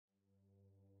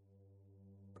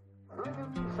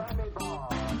Sammy Baugh,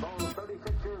 though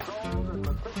 36 years old and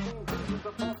with 15 seasons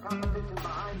of pro competition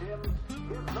behind him,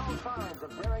 gives no signs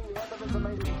of nearing the end of his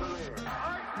amazing career.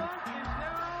 Art Monk is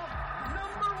now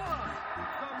number one, the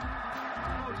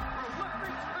most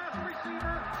prolific pass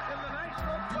receiver in the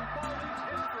National Football League's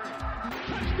history.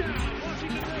 Touchdown,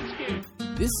 Washington Redskins.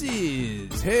 This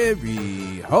is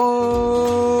Harry Hog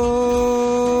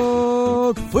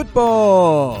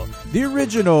Football, the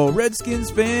original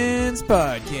Redskins fans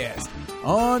podcast.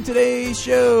 On today's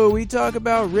show, we talk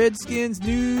about Redskins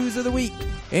news of the week,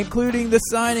 including the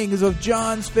signings of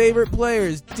John's favorite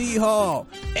players, D. Hall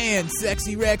and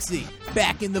Sexy Rexy,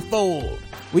 back in the fold.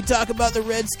 We talk about the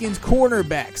Redskins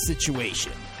cornerback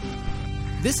situation.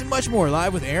 This and much more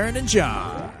live with Aaron and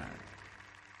John.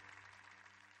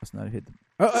 Must not have hit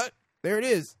the... there it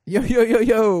is.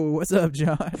 Yo. What's up,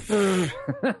 John?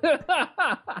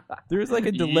 There's like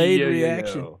a delayed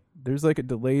reaction. There's like a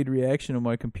delayed reaction on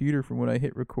my computer from when I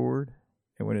hit record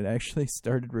and when it actually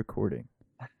started recording.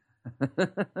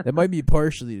 That might be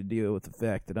partially to deal with the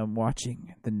fact that I'm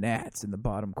watching the Nats in the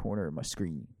bottom corner of my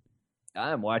screen.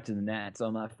 I'm watching the Nats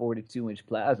on my 42-inch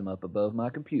plasma up above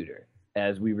my computer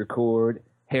as we record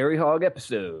Harry Hog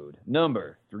episode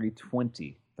number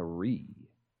 323.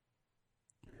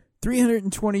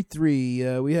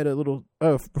 323. We had a little...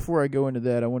 Oh, before I go into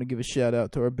that, I want to give a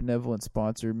shout-out to our benevolent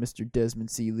sponsor, Mr. Desmond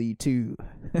C. Lee, too.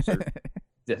 Sir,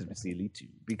 Desmond C. Lee, too.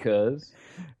 Because?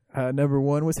 Number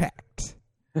one was hacked.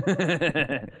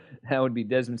 That would be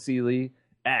Desmond C. Lee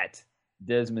at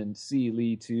Desmond C.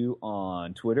 Lee 2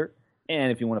 on Twitter.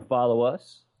 And if you want to follow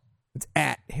us... It's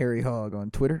at Harry Hog on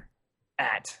Twitter.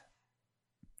 At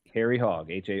Harry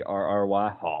Hog, Harry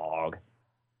Hog.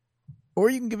 Or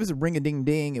you can give us a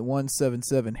ring-a-ding-ding at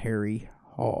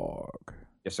 177-HARRY-HOG.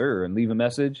 Yes, sir, and leave a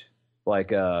message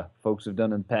like folks have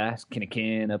done in the past.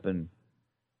 Ken up in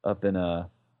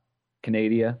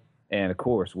Canada, and, of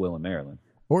course, Will in Maryland.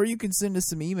 Or you can send us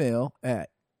some email at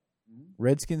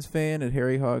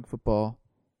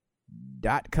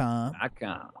redskinsfan@harryhogfootball.com.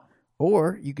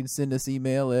 Or you can send us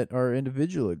email at our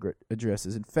individual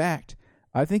addresses. In fact,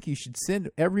 I think you should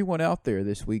send, everyone out there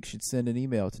this week should send an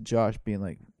email to Josh being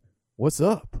like, "What's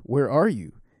up? Where are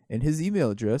you?" And his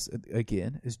email address,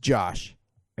 again, is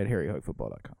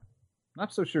josh@harryhogfootball.com.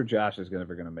 Not so sure Josh is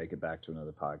ever going to make it back to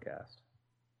another podcast.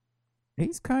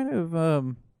 He's kind of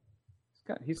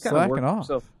he's kind slacking of off.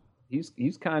 Himself.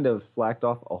 He's kind of slacked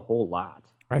off a whole lot.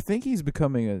 I think he's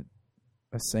becoming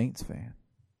a Saints fan.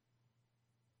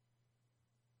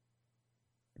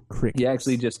 Crickets. He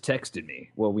actually just texted me.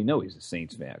 Well, we know he's a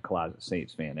Saints fan, a closet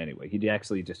Saints fan anyway. He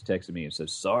actually just texted me and said,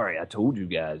 "Sorry, I told you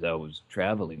guys I was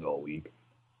traveling all week."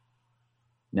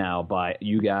 Now, by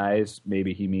you guys,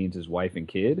 maybe he means his wife and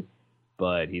kid,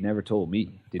 but he never told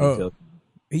me. Did he tell?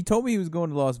 He told me he was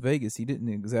going to Las Vegas. He didn't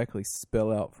exactly spell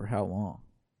out for how long.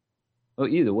 Well,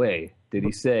 either way, did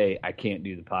he say, "I can't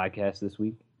do the podcast this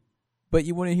week"? But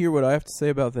you want to hear what I have to say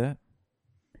about that?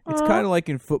 It's kind of like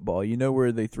in football, you know,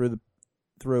 where they throw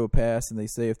a pass and they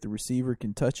say if the receiver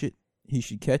can touch it, he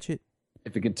should catch it.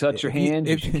 If it can touch your hand,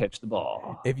 you should catch the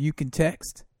ball. If you can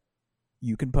text,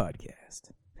 you can podcast.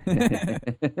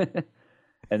 And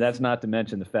that's not to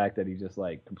mention the fact that he just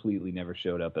like completely never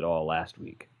showed up at all last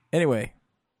week. Anyway,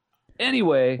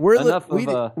 enough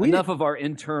of our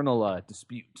internal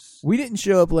disputes. We didn't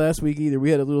show up last week either.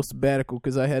 We had a little sabbatical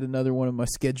because I had another one of my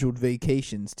scheduled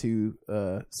vacations to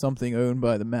something owned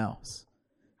by the mouse.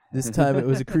 This time it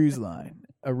was a cruise line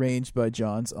arranged by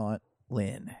John's Aunt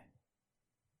Lynn.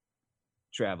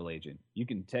 Travel agent. You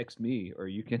can text me or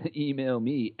you can email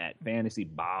me at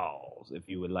fantasyballs if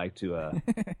you would like to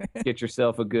get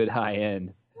yourself a good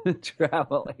high-end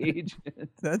travel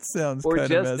agent. That sounds or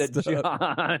kind of just messed at up.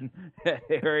 John at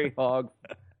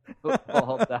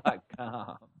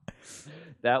harryhogfootball.com.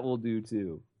 That will do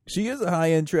too. She is a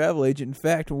high-end travel agent. In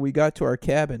fact, when we got to our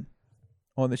cabin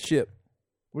on the ship,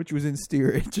 which was in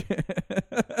steerage.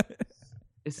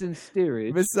 It's in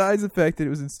steerage. Besides the fact that it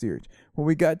was in steerage. When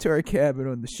we got to our cabin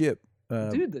on the ship.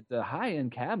 Dude, the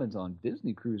high-end cabins on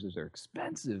Disney cruises are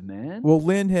expensive, man. Well,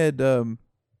 Lynn had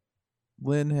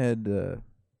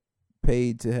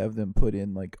paid to have them put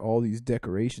in like all these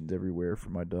decorations everywhere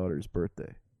for my daughter's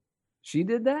birthday. She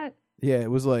did that? Yeah, it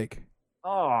was like...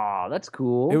 Oh, that's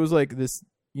cool. It was like this,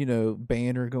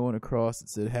 banner going across that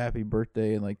said happy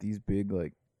birthday and like these big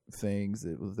like things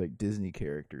that was like Disney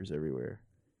characters everywhere.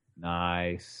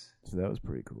 Nice. So that was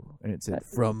pretty cool. And it said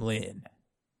from Lynn.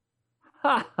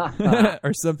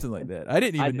 Or something like that. I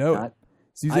didn't even know it.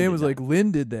 Suzanne was like,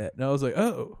 Lynn did that. And I was like,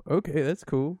 oh, okay, that's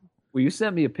cool. Well, you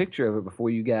sent me a picture of it before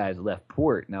you guys left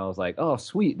port, and I was like, "Oh,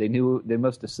 sweet!" They knew. They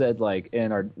must have said like,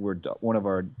 "And one of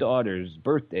our daughter's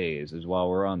birthdays is while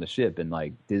we're on the ship," and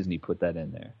like Disney put that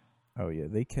in there. Oh yeah,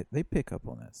 they pick up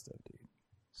on that stuff, dude.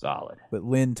 Solid. But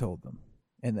Lynn told them,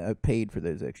 and I paid for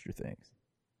those extra things.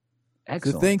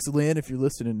 Excellent. So thanks, Lynn, if you're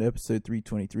listening to episode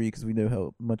 323, because we know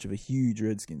how much of a huge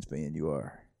Redskins fan you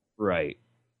are. Right,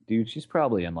 dude. She's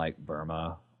probably in like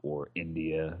Burma or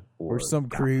India or some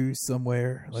cruise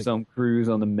somewhere, like some cruise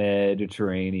on the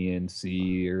Mediterranean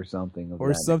Sea or something,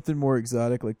 or something more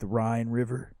exotic like the Rhine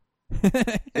River.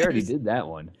 They already did that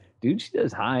one, dude. She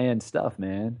does high end stuff,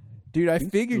 man. Dude, I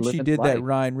figured she did that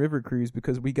Rhine River cruise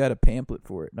because we got a pamphlet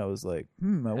for it, and I was like,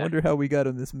 I wonder how we got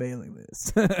on this mailing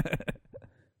list.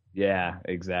 Yeah,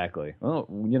 exactly. Well,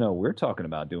 you know, we're talking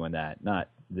about doing that, not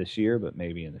this year, but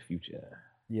maybe in the future.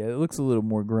 Yeah, it looks a little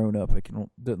more grown up.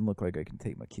 Doesn't look like I can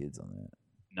take my kids on that.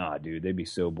 Nah, dude, they'd be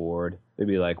so bored. They'd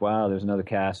be like, "Wow, there's another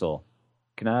castle.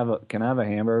 Can I have a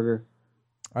hamburger?"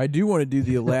 I do want to do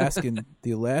the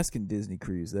Alaskan Disney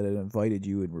cruise that I invited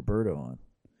you and Roberto on.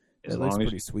 As long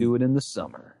as you do it in the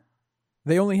summer.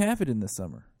 They only have it in the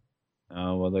summer.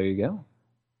 Oh, well, there you go.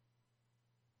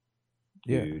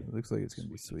 Yeah, it looks like it's going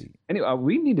to be sweet. Anyway,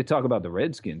 we need to talk about the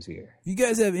Redskins here. If you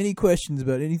guys have any questions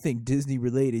about anything Disney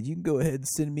related, you can go ahead and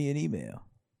send me an email.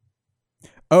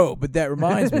 Oh, but that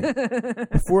reminds me,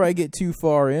 before I get too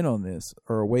far in on this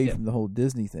or away from the whole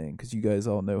Disney thing, because you guys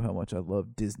all know how much I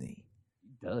love Disney.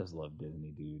 He does love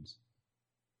Disney, dudes.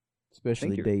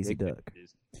 Especially Daisy Duck.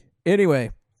 Anyway.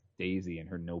 Daisy and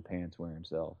her no pants wearing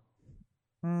self.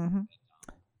 Mm-hmm.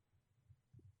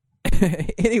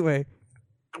 Anyway.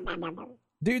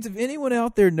 Dudes, if anyone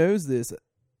out there knows this,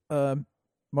 my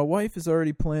wife is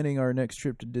already planning our next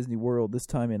trip to Disney World, this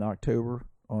time in October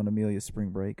on Amelia's spring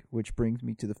break, which brings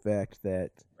me to the fact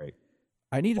that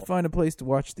I need to find a place to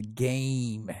watch the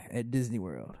game at Disney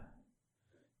World.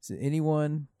 So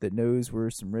anyone that knows where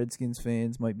some Redskins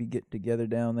fans might be getting together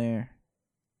down there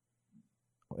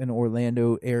in the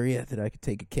Orlando area that I could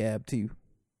take a cab to.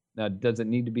 Now, does it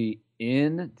need to be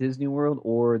in Disney World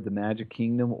or the Magic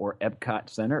Kingdom or Epcot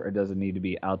Center, or does it need to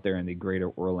be out there in the greater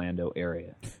Orlando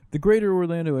area? The greater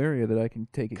Orlando area that I can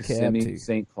take a cab to.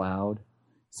 St. Cloud.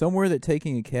 Somewhere that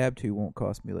taking a cab to won't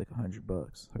cost me like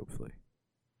 $100, hopefully.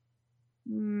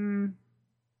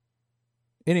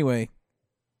 Anyway,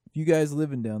 if you guys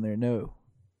living down there know,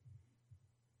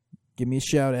 give me a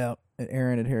shout out at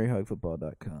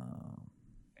Aaron@harryhogfootball.com.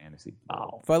 Fantasy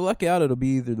ball. If I luck out, it'll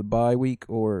be either the bye week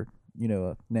or,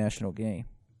 a national game.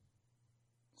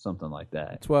 Something like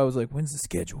that. That's why I was like, when's the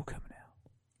schedule coming out?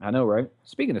 I know, right?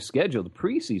 Speaking of schedule, the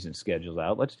preseason schedule's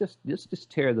out. Let's just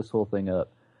tear this whole thing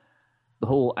up. The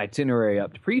whole itinerary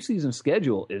up. The preseason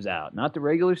schedule is out. Not the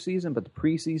regular season, but the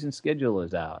preseason schedule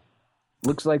is out.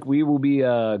 Looks like we will be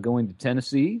going to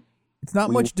Tennessee. It's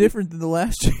not much different than the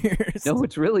last year's. No,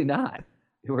 it's really not.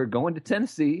 We're going to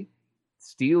Tennessee.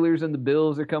 Steelers and the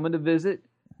Bills are coming to visit.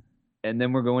 And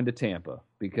then we're going to Tampa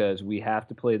because we have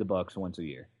to play the Bucs once a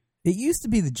year. It used to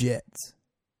be the Jets.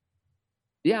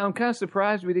 Yeah, I'm kind of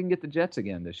surprised we didn't get the Jets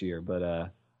again this year,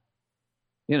 but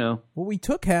Well, we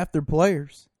took half their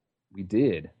players. We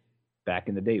did. Back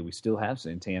in the day, we still have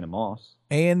Santana Moss.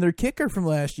 And their kicker from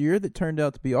last year that turned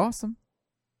out to be awesome.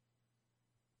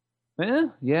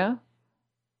 Yeah.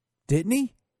 Didn't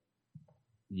he?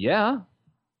 Yeah.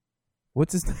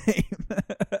 What's his name?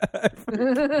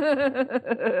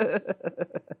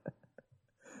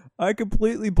 I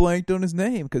completely blanked on his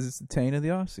name because it's the taint of the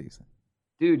offseason.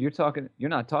 Dude, you're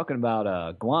not talking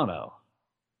about Guano.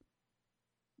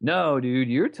 No, dude,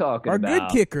 you're talking about... Our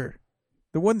good kicker.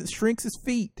 The one that shrinks his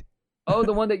feet. Oh,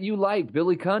 the one that you liked,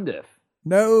 Billy Cundiff.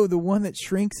 No, the one that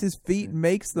shrinks his feet and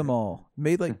makes them all.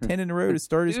 Made like 10 in a row to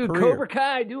start his career. Cobra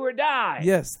Kai, do or die.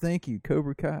 Yes, thank you.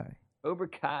 Cobra Kai. Cobra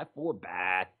Kai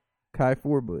Forbush. Kai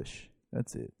Forbush.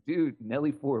 That's it. Dude,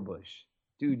 Nelly Forbush.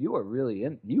 Dude, you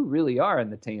really are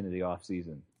in the taint of the off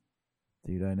season.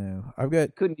 Dude, I know.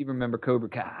 Couldn't even remember Cobra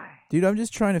Kai. Dude, I'm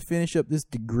just trying to finish up this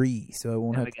degree so I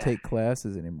won't have to take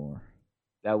classes anymore.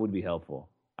 That would be helpful.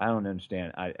 I don't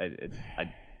understand.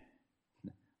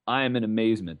 I am in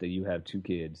amazement that you have 2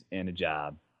 kids and a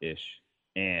job-ish,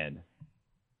 and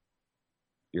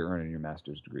you're earning your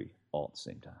master's degree all at the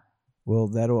same time. Well,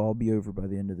 that'll all be over by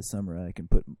the end of the summer. I can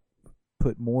put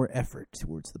more effort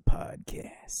towards the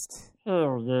podcast.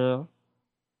 Hell yeah.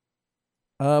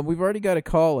 We've already got a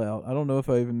call out. I don't know if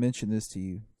I even mentioned this to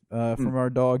you. From our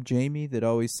dog, Jamie, that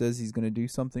always says he's going to do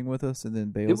something with us and then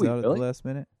bails out at the last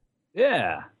minute.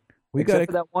 Yeah. For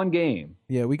that one game.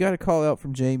 Yeah, we got a call out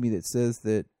from Jamie that says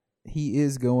that he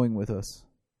is going with us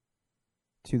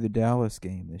to the Dallas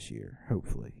game this year,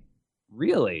 hopefully.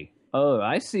 Really? Oh,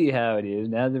 I see how it is.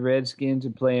 Now the Redskins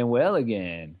are playing well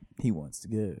again. He wants to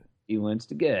go. He wants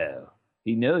to go.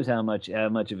 He knows how much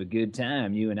of a good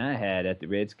time you and I had at the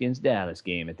Redskins Dallas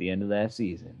game at the end of last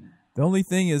season. The only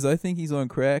thing is, I think he's on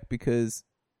crack because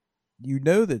you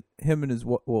know that him and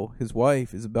his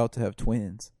wife is about to have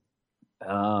twins.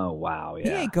 Oh, wow, yeah.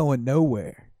 He ain't going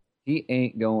nowhere. He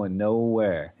ain't going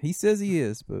nowhere. He says he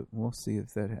is, but we'll see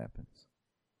if that happens.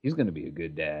 He's going to be a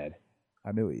good dad.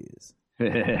 I know he is.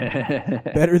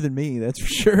 Better than me, that's for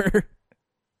sure.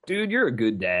 Dude, you're a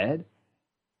good dad.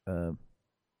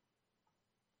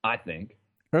 I think.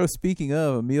 Oh, speaking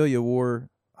of, Amelia wore.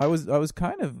 I was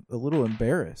kind of a little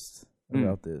embarrassed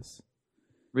about this.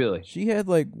 Really? She had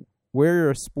like wear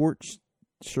a sports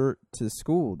shirt to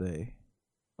school day.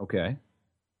 Okay.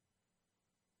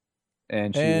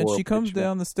 And she comes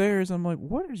down the stairs. I'm like,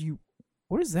 what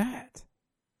is that?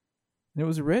 And it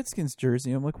was a Redskins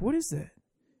jersey. I'm like, what is that?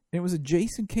 And it was a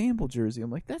Jason Campbell jersey.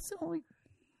 I'm like, that's the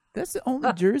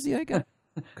only jersey I got.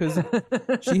 Because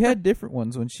she had different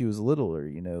ones when she was littler,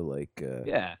 like...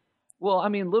 yeah. Well, I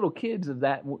mean, little kids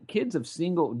of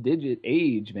single-digit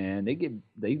age, man,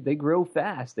 they grow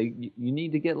fast. You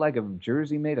need to get like a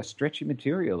jersey made of stretchy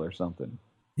material or something.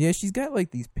 Yeah, she's got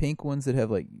like these pink ones that have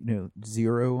like,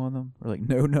 0 on them or like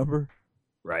no number.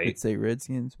 Right. That say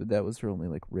Redskins, but that was her only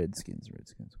like Redskins.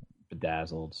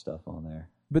 Bedazzled stuff on there.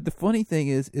 But the funny thing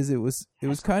is it was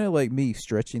kind of like me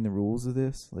stretching the rules of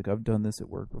this. Like I've done this at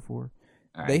work before.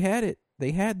 Right.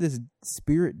 They had this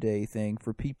Spirit Day thing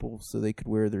for people so they could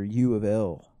wear their U of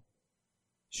L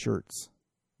shirts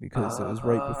because it was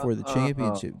right before the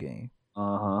championship game.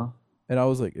 And I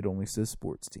was like, it only says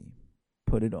sports team.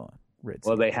 Put it on. Redskins.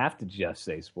 Well, they have to just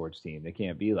say sports team. They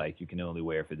can't be like, you can only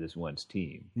wear for this one's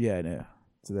team. Yeah, I know.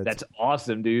 So that's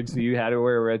awesome, dude. So you had to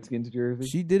wear a Redskins jersey?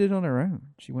 She did it on her own.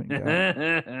 She went and got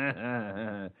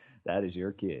it. That is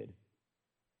your kid.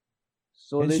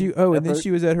 So and then she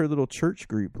was at her little church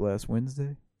group last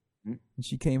Wednesday. And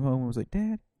she came home and was like,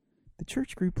 Dad, the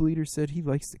church group leader said he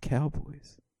likes the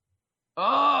Cowboys.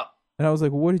 Oh! And I was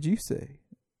like, well, what did you say?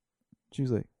 She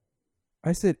was like,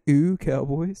 I said, ooh,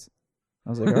 Cowboys. I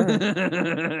was like, all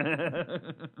right.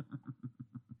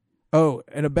 Oh,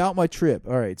 and about my trip.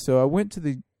 All right, so I went to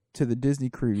the Disney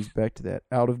cruise, back to that,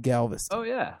 out of Galveston. Oh,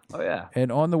 yeah.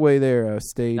 And on the way there, I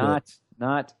stayed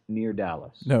Not near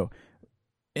Dallas. No.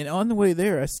 And on the way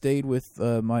there, I stayed with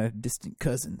my distant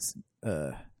cousins,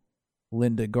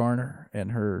 Linda Garner,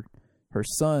 and her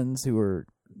sons, who are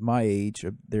my age,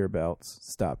 thereabouts,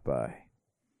 stopped by.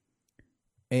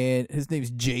 And his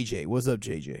name's JJ. What's up,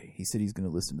 JJ? He said he's going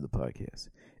to listen to the podcast.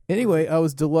 Anyway, I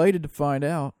was delighted to find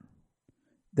out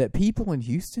that people in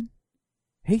Houston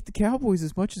hate the Cowboys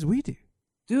as much as we do.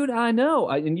 Dude, I know.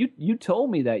 And you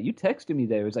told me that. You texted me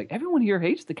that. It was like, everyone here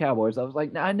hates the Cowboys. I was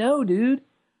like, I know, dude.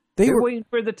 They're waiting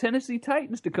for the Tennessee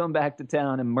Titans to come back to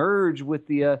town and merge with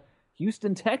the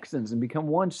Houston Texans and become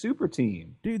one super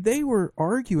team. Dude, they were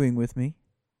arguing with me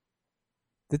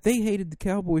that they hated the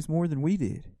Cowboys more than we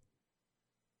did.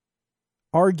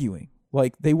 Arguing.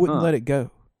 Like, they wouldn't let it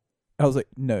go. I was like,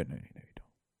 no, you don't.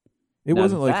 It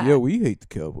wasn't like, yo, we hate the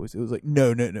Cowboys. It was like,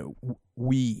 no,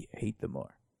 we hate them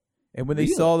more. And when they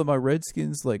saw my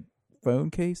Redskins, like,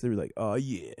 phone case, they were like, oh,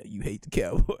 yeah, you hate the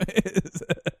Cowboys.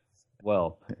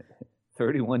 Well,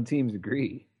 31 teams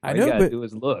agree. I know, all you gotta do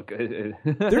is look.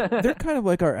 they're kind of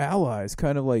like our allies,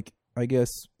 kind of like, I guess,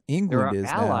 England is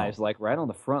now. They're allies, like right on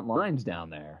the front lines down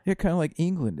there. Yeah, kind of like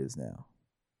England is now.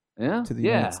 Yeah? To the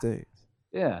United States.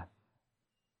 Yeah.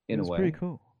 In a way. It's pretty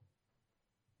cool.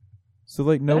 So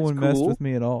like no one messed with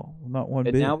me at all. Not one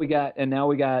bit. Now we got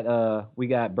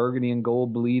burgundy and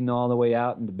gold bleeding all the way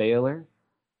out into Baylor.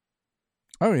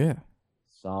 Oh yeah.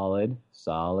 Solid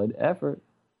effort.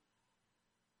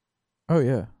 Oh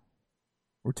yeah.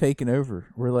 We're taking over.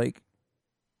 We're like,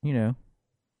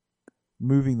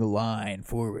 moving the line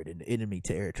forward into enemy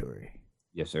territory.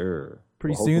 Yes, sir.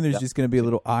 Pretty soon there's just going to be a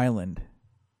little island.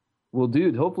 Well,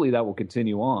 dude, hopefully that will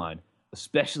continue on,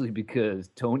 especially because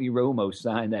Tony Romo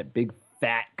signed that big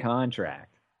fat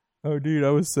contract. Oh, dude,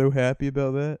 I was so happy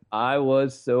about that. I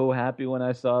was so happy when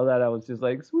I saw that. I was just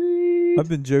like, sweet. I've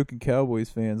been joking Cowboys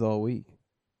fans all week.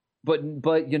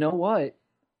 But you know what?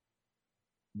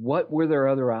 What were their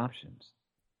other options?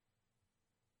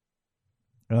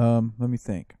 Let me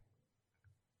think.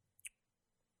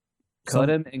 Cut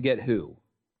him and get who?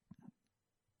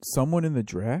 Someone in the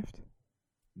draft?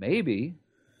 Maybe,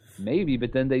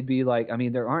 but then they'd be like, I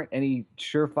mean, there aren't any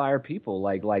surefire people.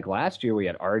 Like last year we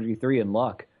had RG3 and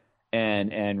Luck,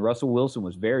 and Russell Wilson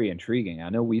was very intriguing. I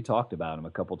know we talked about him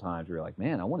a couple times. We were like,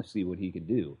 man, I want to see what he can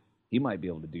do. He might be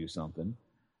able to do something.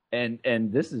 And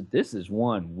this is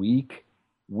one weak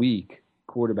weak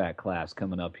quarterback class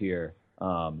coming up here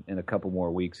in a couple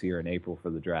more weeks here in April for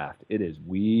the draft. It is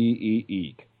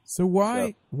weak. So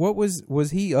why? What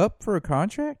was he up for a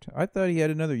contract? I thought he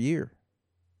had another year.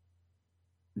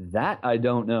 That I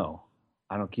don't know.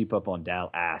 I don't keep up on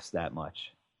Dallas that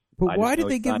much. But why did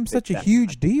they give him such a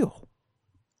huge deal?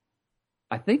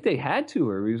 I think they had to,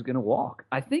 or he was going to walk.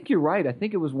 I think you're right. I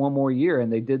think it was one more year,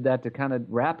 and they did that to kind of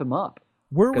wrap him up.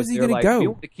 Where was he going to go? We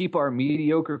want to keep our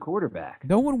mediocre quarterback.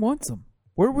 No one wants him.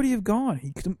 Where would he have gone?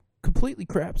 He completely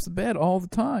craps the bed all the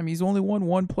time. He's only won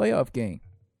one playoff game.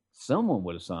 Someone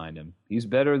would have signed him. He's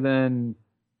better than,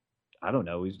 I don't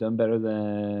know, he's done better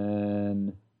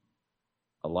than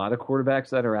a lot of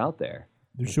quarterbacks that are out there.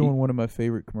 They're showing one of my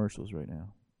favorite commercials right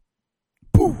now.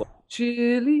 Boom.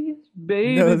 Chili's,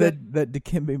 baby. No, that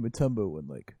Dikembe Mutombo one,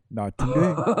 like, not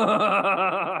today.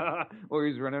 Or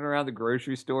he's running around the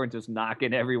grocery store and just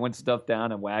knocking everyone's stuff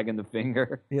down and wagging the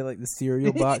finger. Yeah, like the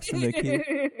cereal box from the kid.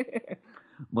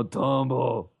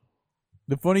 Mutombo.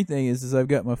 The funny thing is I've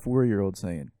got my 4-year-old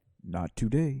saying, not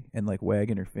today, and like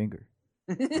wagging her finger.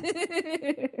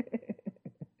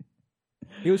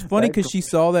 It was funny because she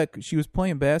saw that she was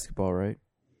playing basketball, right?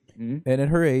 Mm-hmm. And at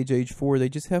her age 4, they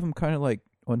just have them kind of like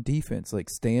on defense, like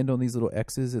stand on these little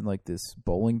X's in like this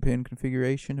bowling pin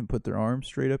configuration and put their arms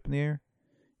straight up in the air.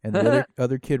 And the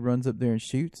other kid runs up there and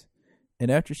shoots. And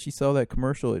after she saw that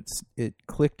commercial, it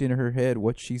clicked in her head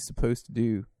what she's supposed to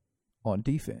do on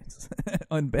defense,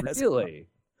 on basketball. Really?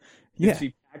 Yeah. Did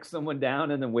she pack someone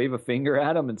down and then wave a finger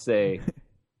at them and say,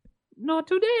 not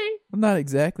today? Well, not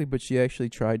exactly, but she actually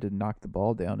tried to knock the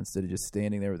ball down instead of just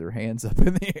standing there with her hands up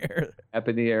in the air. Up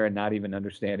in the air and not even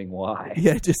understanding why.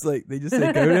 Yeah, just like they just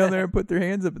say, go down there and put their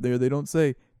hands up there. They don't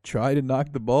say, try to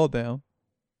knock the ball down.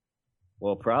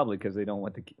 Well, probably because they don't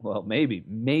want to. Well,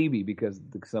 maybe because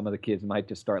some of the kids might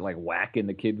just start like whacking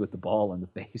the kid with the ball in the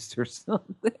face or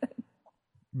something.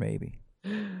 Maybe.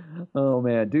 Oh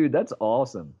man, dude, that's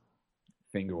awesome.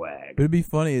 Finger wag. But it'd be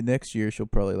funny. Next year, she'll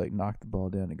probably like knock the ball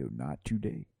down and go, "Not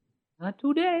today." Not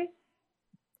today.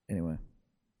 Anyway,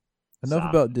 enough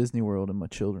about Disney World and my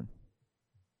children.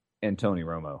 And Tony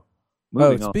Romo.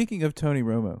 Speaking of Tony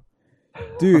Romo,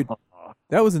 dude.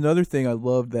 That was another thing I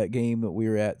loved that game that we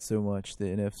were at so much, the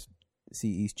NFC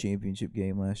East Championship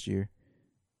game last year.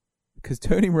 Because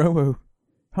Tony Romo,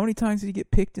 how many times did he get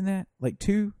picked in that? Like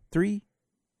 2, 3?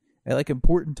 At like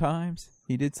important times?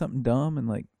 He did something dumb and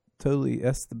like totally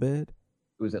S the bed?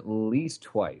 It was at least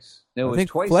twice. No, I think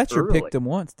twice Fletcher early. picked him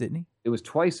once, didn't he? It was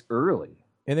twice early.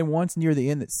 And then once near the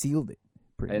end that sealed it.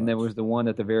 And there was the one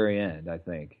at the very end, I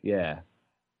think. Yeah.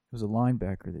 It was a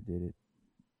linebacker that did it.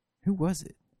 Who was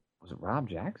it? Was it Rob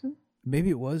Jackson?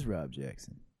 Maybe it was Rob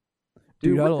Jackson.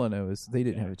 Dude, all I know is they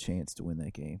didn't have a chance to win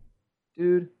that game.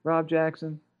 Dude, Rob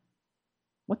Jackson.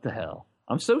 What the hell?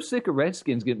 I'm so sick of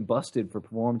Redskins getting busted for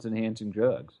performance-enhancing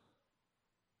drugs.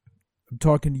 I'm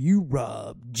talking to you,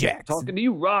 Rob Jackson. Talking to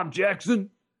you, Rob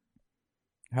Jackson.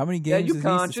 How many games is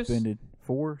conscious? he suspended?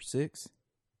 4, 6?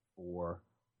 4.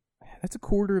 That's a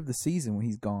quarter of the season when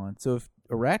he's gone. So if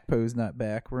Arakpo's not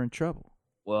back, we're in trouble.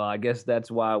 Well, I guess that's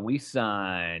why we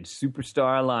signed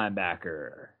superstar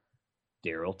linebacker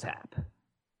Darryl Tapp.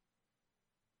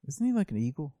 Isn't he like an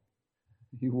Eagle?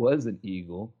 He was an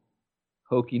Eagle.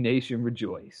 Hokie Nation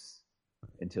rejoice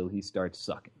until he starts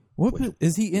sucking.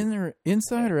 Is he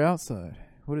inside or outside?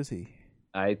 What is he?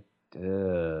 I'm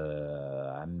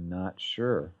not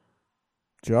sure.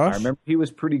 Josh? I remember he was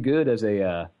pretty good as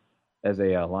a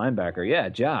linebacker. Yeah,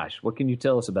 Josh. What can you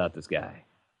tell us about this guy?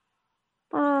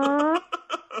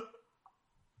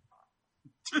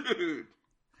 Dude.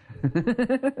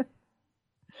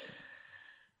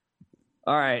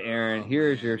 All right, Aaron.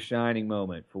 Here's your shining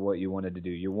moment for what you wanted to do.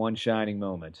 Your one shining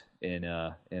moment in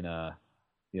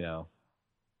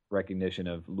recognition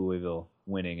of Louisville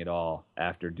winning it all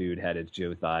after dude had his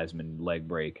Joe Theismann leg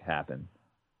break happen.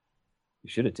 You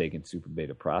should have taken super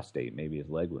beta prostate. Maybe his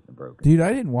leg wouldn't have broken. Dude,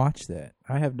 I didn't watch that.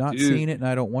 I have not seen it, and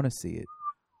I don't want to see it.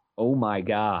 Oh my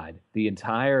God! The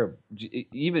entire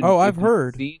even. Oh, I've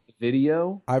heard. Seen the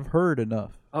video. I've heard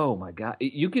enough. Oh my God!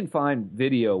 You can find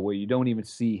video where you don't even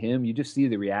see him; you just see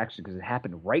the reaction because it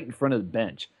happened right in front of the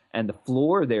bench, and the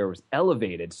floor there was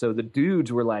elevated, so the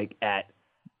dudes were like at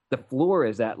the floor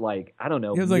is at like I don't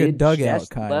know. It was like a dugout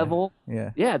kind of level.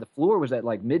 Yeah. The floor was at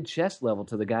like mid chest level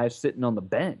to the guys sitting on the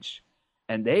bench,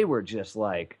 and they were just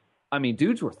like, I mean,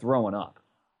 dudes were throwing up.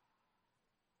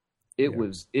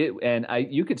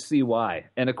 You could see why.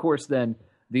 And of course, then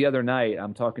the other night,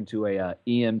 I'm talking to a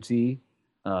EMT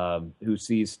who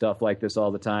sees stuff like this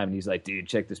all the time, and he's like, "Dude,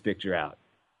 check this picture out."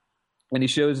 And he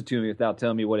shows it to me without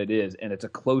telling me what it is, and it's a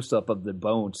close up of the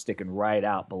bone sticking right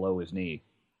out below his knee.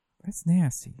 That's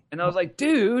nasty. And I was like,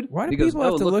 dude, Why do he goes, people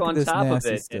have to look look on at this top of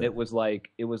nasty it, stuff? and it was like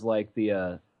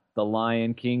the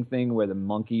Lion King thing where the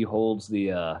monkey holds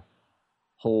the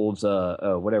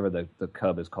whatever the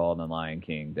cub is called in Lion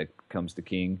King that comes to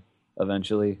king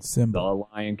eventually. Simba. The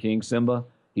Lion King, Simba.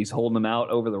 He's holding him out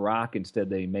over the rock. Instead,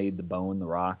 they made the bone the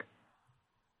rock.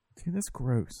 Dude, that's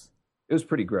gross. It was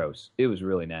pretty gross. It was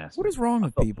really nasty. What is wrong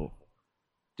with people?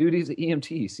 Dude, he's an EMT.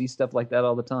 He sees stuff like that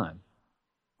all the time.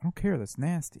 I don't care. That's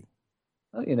nasty.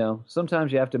 Well,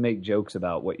 sometimes you have to make jokes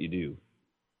about what you do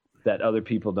that other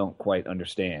people don't quite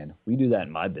understand. We do that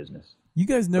in my business. You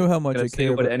guys know how much I I say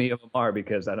care what about. any of them are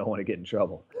because I don't want to get in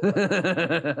trouble.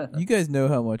 You guys know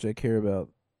how much I care about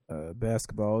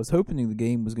basketball. I was hoping the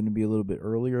game was going to be a little bit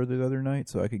earlier the other night,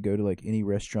 so I could go to like any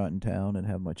restaurant in town and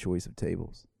have my choice of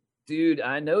tables. Dude,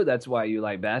 I know that's why you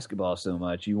like basketball so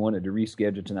much. You wanted to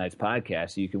reschedule tonight's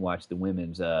podcast so you can watch the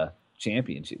women's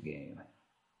championship game.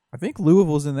 I think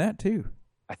Louisville's in that too.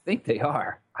 I think they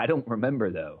are. I don't remember,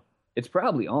 though. It's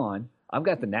probably on. I've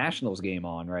got the Nationals game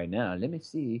on right now. Let me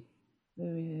see.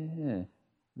 Well,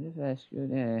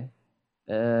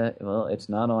 it's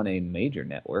not on a major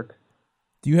network.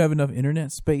 Do you have enough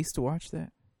internet space to watch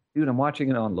that? Dude, I'm watching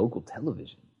it on local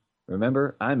television.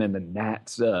 Remember, I'm in the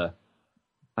Nats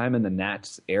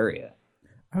area.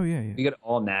 Oh, yeah, yeah. We get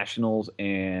all Nationals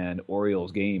and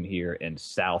Orioles game here in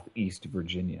Southeast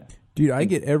Virginia. Dude, I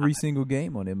get every single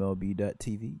game on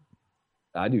MLB.TV.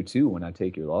 I do too when I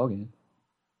take your login.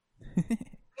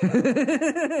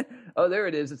 Oh, there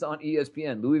it is. It's on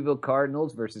ESPN. Louisville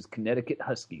Cardinals versus Connecticut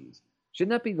Huskies.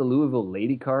 Shouldn't that be the Louisville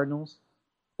Lady Cardinals?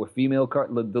 Or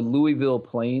the Louisville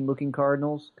plain-looking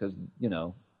Cardinals? Because,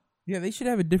 Yeah, they should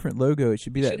have a different logo. It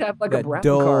should be Should have like a brown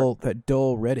that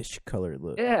dull reddish color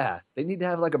look. yeah, they need to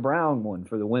have like a brown one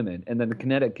for the women. And then the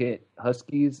Connecticut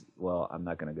Huskies, well, I'm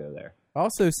not going to go there.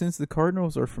 Also, since the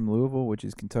Cardinals are from Louisville, which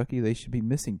is Kentucky, they should be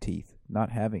missing teeth, not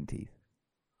having teeth.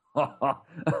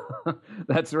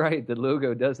 That's right. The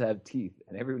logo does have teeth,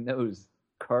 and everyone knows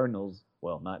Cardinals.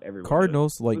 Well, not everyone.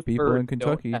 Cardinals, knows. like Those people birds in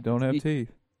Kentucky, don't have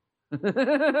teeth. Dude,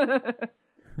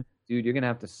 you're gonna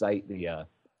have to cite the.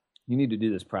 You need to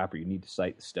do this proper. You need to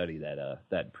cite the study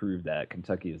that proved that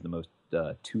Kentucky is the most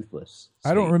toothless state.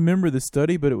 I don't remember the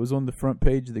study, but it was on the front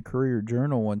page of the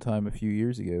Courier-Journal one time a few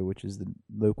years ago, which is the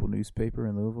local newspaper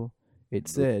in Louisville. It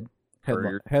said,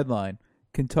 headline,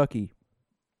 Kentucky,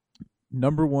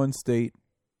 number one state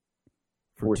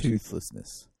for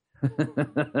toothlessness.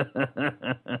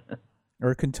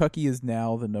 Or Kentucky is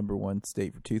now the number one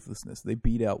state for toothlessness. They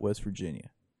beat out West Virginia.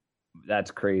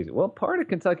 That's crazy. Well, part of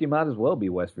Kentucky might as well be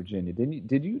West Virginia.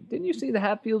 Didn't you see the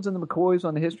Hatfields and the McCoys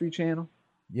on the History Channel?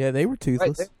 Yeah, they were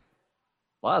toothless. Right,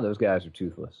 a lot of those guys are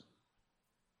toothless.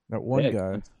 That one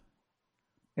guy.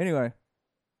 Anyway,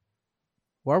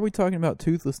 why are we talking about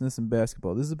toothlessness in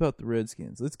basketball? This is about the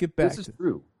Redskins. Let's get back. This is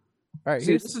true. All right,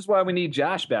 See, this is why we need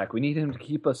Josh back. We need him to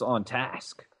keep us on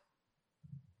task.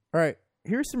 All right,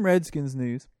 here's some Redskins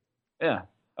news. Yeah.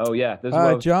 Oh, yeah. This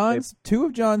is two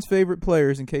of John's favorite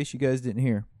players, in case you guys didn't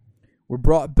hear, were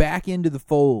brought back into the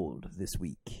fold this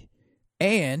week.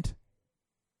 And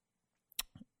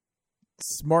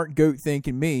smart goat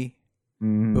thinking me,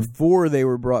 before they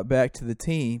were brought back to the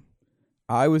team,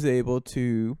 I was able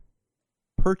to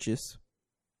purchase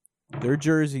their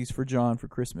jerseys for John for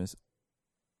Christmas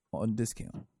on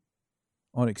discount,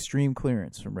 on extreme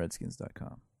clearance from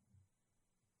Redskins.com.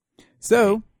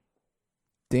 So,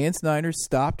 Dan Snyder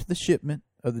stopped the shipment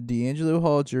of the D'Angelo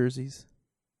Hall jerseys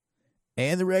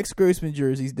and the Rex Grossman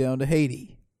jerseys down to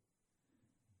Haiti.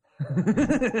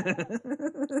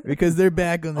 Because they're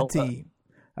back on the team.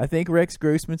 I think Rex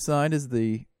Grossman signed as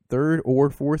the third or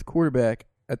fourth quarterback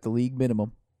at the league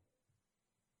minimum.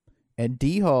 And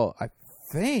D Hall, I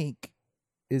think,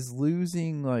 is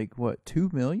losing like what,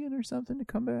 $2 million or something to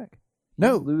come back?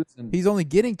 He's only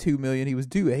getting $2 million. He was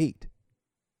due $8 million.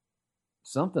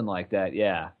 Something like that.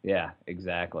 Yeah,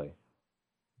 exactly.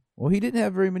 Well, he didn't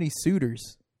have very many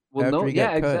suitors. Well, no,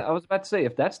 yeah, exactly. I was about to say,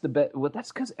 if that's the bet, well,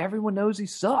 that's because everyone knows he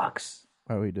sucks.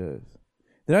 Oh, he does.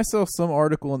 Then I saw some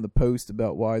article in the Post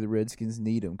about why the Redskins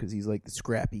need him, because he's like the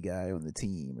scrappy guy on the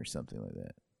team or something like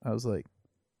that. I was like,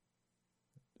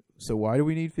 so why do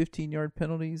we need 15-yard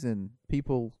penalties and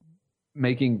people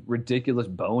making ridiculous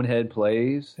bonehead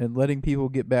plays and letting people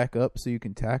get back up so you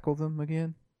can tackle them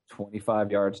again?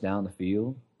 25 yards down the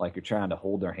field, like you're trying to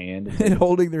hold their hand. And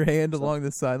holding their hand along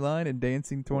the sideline and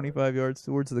dancing 25 yards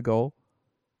towards the goal.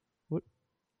 What?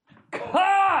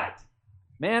 Cut!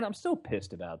 Man, I'm still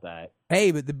pissed about that.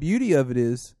 Hey, but the beauty of it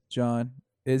is, John,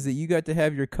 is that you got to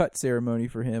have your cut ceremony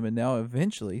for him, and now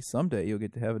eventually, someday, you'll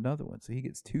get to have another one. So he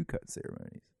gets 2 cut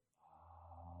ceremonies.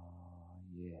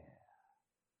 Yeah.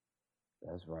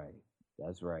 That's right.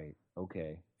 That's right.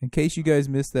 Okay. In case you guys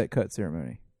missed that cut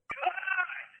ceremony.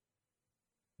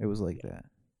 It was like that.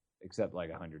 Except like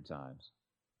 100 times.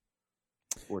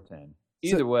 Or 10.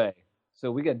 Either way.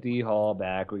 So we got D Hall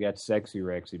back. We got Sexy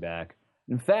Rexy back.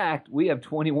 In fact, we have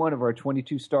 21 of our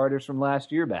 22 starters from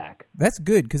last year back. That's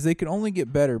good because they can only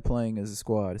get better playing as a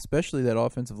squad, especially that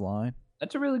offensive line.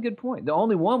 That's a really good point. The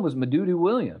only one was Madudu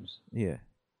Williams. Yeah.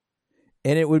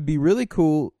 And it would be really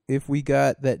cool if we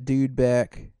got that dude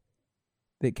back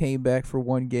that came back for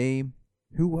one game.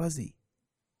 Who was he?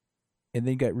 And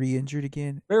then got re-injured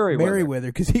again? Merriweather,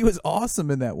 because he was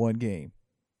awesome in that one game.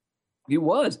 He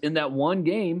was. In that one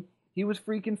game, he was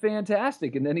freaking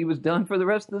fantastic, and then he was done for the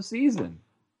rest of the season.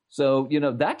 So,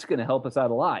 that's going to help us out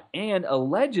a lot. And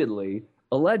allegedly,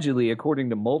 according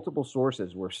to multiple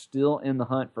sources, we're still in the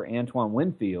hunt for Antoine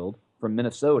Winfield from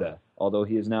Minnesota, although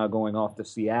he is now going off to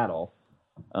Seattle.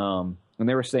 And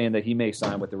they were saying that he may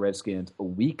sign with the Redskins a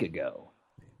week ago,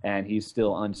 and he's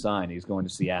still unsigned. He's going to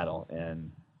Seattle,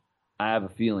 and I have a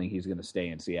feeling he's going to stay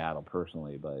in Seattle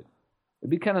personally, but it'd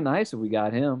be kind of nice if we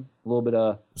got him. A little bit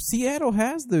of... Seattle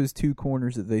has those two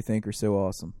corners that they think are so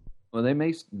awesome. Well, they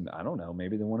may... I don't know.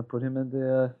 Maybe they want to put him in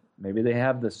the... Maybe they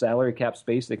have the salary cap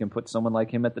space. They can put someone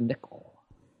like him at the nickel.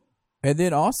 And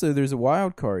then also there's a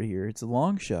wild card here. It's a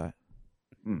long shot.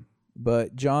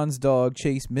 But John's dog,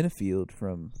 Chase Minifield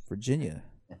from Virginia,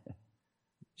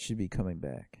 should be coming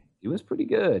back. He was pretty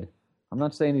good. I'm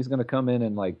not saying he's going to come in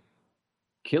and,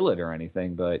 kill it or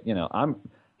anything, but,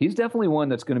 he's definitely one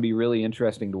that's going to be really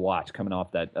interesting to watch coming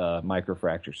off that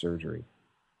microfracture surgery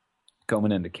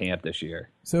coming into camp this year.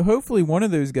 So hopefully one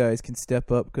of those guys can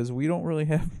step up because we don't really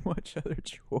have much other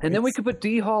choice. And then we could put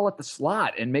D Hall at the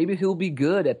slot, and maybe he'll be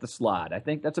good at the slot. I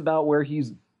think that's about where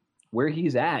he's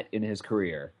at in his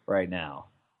career right now.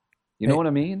 You know what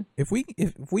I mean? If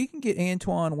we can get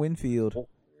Antoine Winfield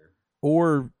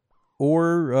or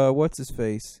what's his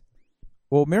face?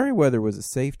 Well, Merriweather was a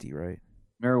safety, right?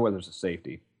 Merriweather's a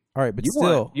safety. All right, but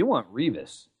you want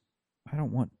Revis. I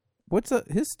don't want. What's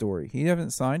his story? He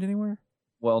hasn't signed anywhere?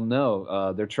 Well,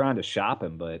 no. They're trying to shop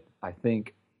him, but I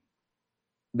think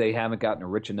they haven't gotten a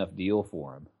rich enough deal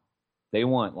for him. They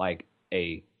want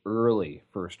a early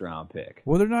first-round pick.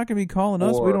 Well, they're not going to be calling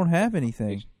us. We don't have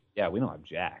anything. Yeah, we don't have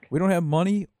jack. We don't have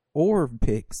money or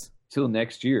picks. Till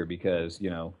next year because,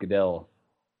 Goodell...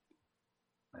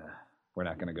 we're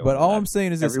not going to go. But all I'm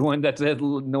saying is everyone that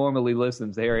normally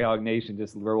listens to Harry Hog Nation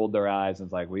just rolled their eyes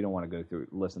and was we don't want to go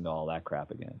listen to all that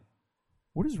crap again.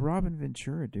 What is Robin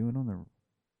Ventura doing on the...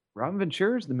 Robin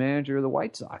Ventura is the manager of the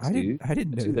White Sox, dude. I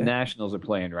didn't know that. The Nationals are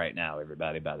playing right now,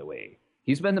 everybody, by the way.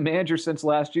 He's been the manager since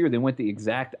last year. They went the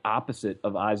exact opposite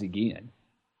of Ozzie Guillen.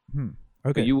 Okay.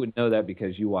 But you wouldn't know that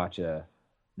because you watch a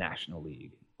National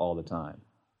League all the time.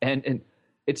 And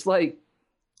it's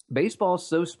baseball's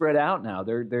so spread out now.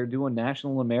 They're doing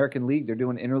National American League. They're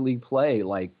doing interleague play,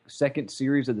 second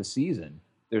series of the season.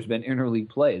 There's been interleague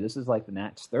play. This is the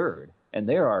Nats' third, and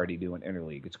they're already doing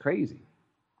interleague. It's crazy.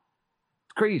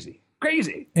 It's crazy.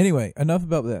 Crazy. Anyway, enough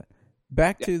about that.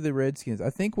 Back to the Redskins. I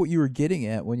think what you were getting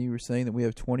at when you were saying that we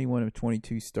have 21 of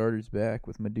 22 starters back,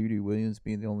 with Madudu Williams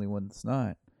being the only one that's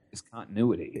not. It's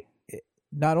continuity.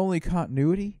 Not only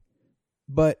continuity,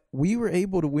 but we were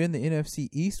able to win the NFC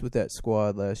East with that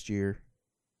squad last year.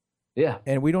 Yeah.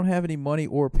 And we don't have any money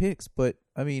or picks, but,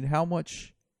 how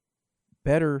much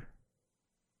better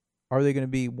are they going to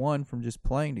be, one, from just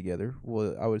playing together?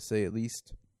 Well, I would say at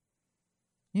least,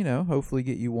 hopefully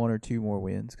get you one or two more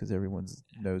wins because everyone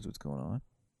knows what's going on.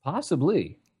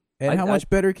 Possibly. And how much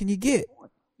better can you get?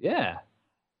 Yeah.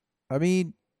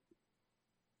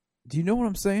 Do you know what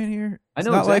I'm saying here? I know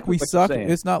it's not exactly like we what suck. you're saying.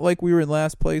 It's not like we were in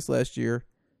last place last year,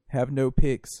 have no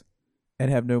picks, and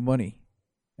have no money,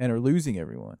 and are losing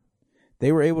everyone.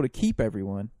 They were able to keep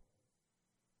everyone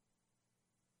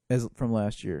from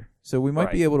last year. So we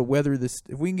might be able to weather this.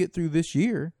 If we can get through this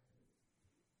year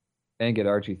and get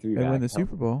RG3 back and win the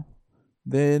Super Bowl,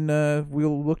 then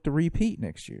we'll look to repeat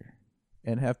next year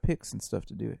and have picks and stuff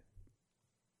to do it.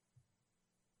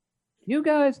 You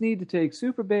guys need to take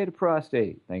Super Beta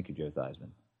Prostate. Thank you, Joe Theismann.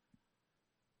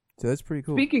 So that's pretty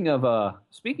cool. Speaking of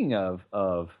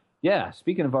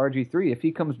RG3, if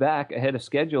he comes back ahead of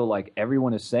schedule like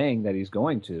everyone is saying that he's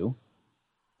going to,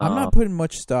 I'm not putting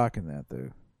much stock in that though.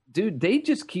 Dude, they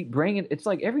just keep bringing. It's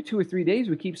like every 2 or 3 days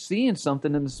we keep seeing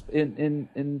something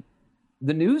in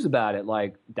the news about it.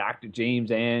 Like Dr. James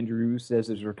Andrews says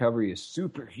his recovery is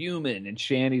superhuman, and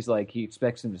Shanny's like he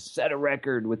expects him to set a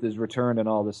record with his return and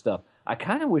all this stuff. I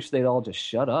kind of wish they'd all just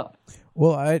shut up.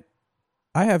 Well, I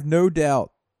have no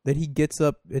doubt that he gets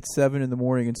up at 7 a.m.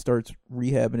 and starts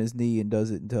rehabbing his knee and does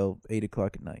it until 8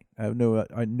 o'clock at night. I have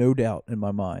no doubt in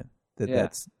my mind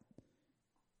that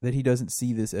that he doesn't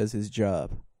see this as his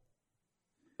job.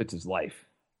 It's his life.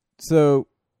 So,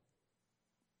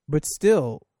 but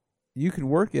still, you can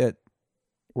work at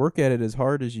it as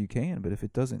hard as you can, but if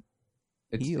it doesn't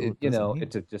heal,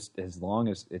 it's just as long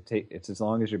as it's as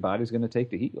long as your body's going to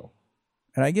take to heal.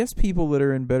 And I guess people that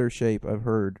are in better shape, I've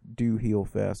heard, do heal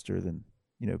faster than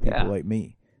people like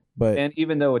me. And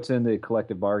even though it's in the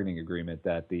collective bargaining agreement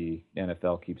that the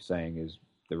NFL keeps saying is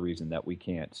the reason that we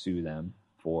can't sue them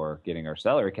for getting our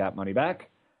salary cap money back,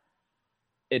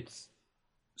 it's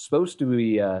supposed to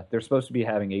be they're supposed to be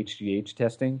having HGH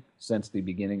testing since the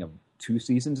beginning of 2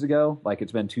 seasons ago. Like,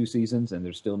 it's been 2 seasons and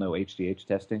there's still no HGH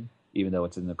testing, even though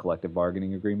it's in the collective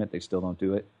bargaining agreement. They still don't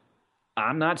do it.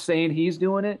 I'm not saying he's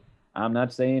doing it. I'm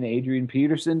not saying Adrian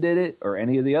Peterson did it or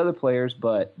any of the other players,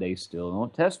 but they still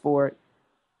don't test for it.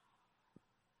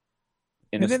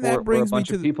 In a sport where a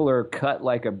bunch of people are cut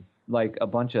like a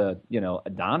bunch of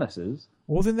Adonises.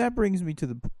 Well, then that brings me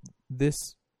to this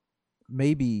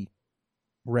maybe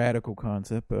radical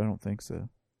concept, but I don't think so.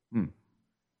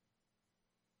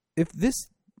 If this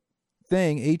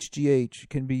thing, HGH,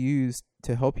 can be used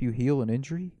to help you heal an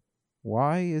injury,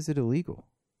 why is it illegal?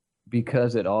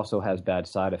 Because it also has bad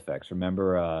side effects.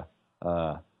 Remember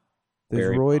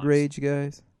there's roid rage,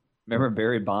 guys? Remember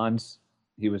Barry Bonds?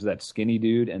 He was that skinny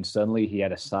dude, and suddenly he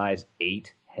had a size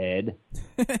 8 head.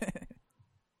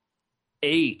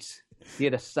 8. He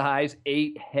had a size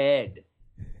 8 head.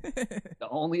 The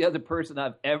only other person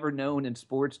I've ever known in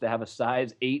sports to have a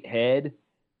size 8 head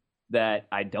that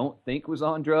I don't think was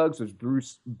on drugs was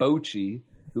Bruce Bochy,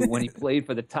 who, when he played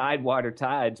for the Tidewater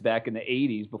Tides back in the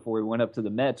 80s before he went up to the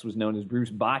Mets, was known as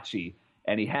Bruce Bochy.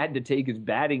 And he had to take his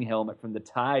batting helmet from the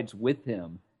Tides with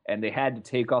him, and they had to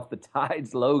take off the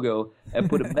Tides logo and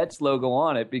put a Mets logo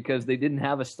on it because they didn't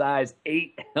have a size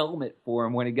 8 helmet for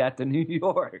him when he got to New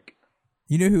York.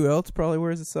 You know who else probably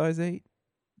wears a size 8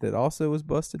 that also was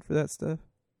busted for that stuff?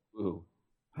 Ooh.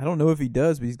 I don't know if he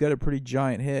does, but he's got a pretty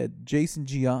giant head. Jason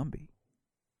Giambi.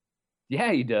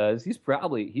 Yeah, he does. He's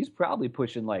probably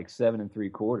pushing like 7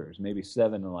 3/4, maybe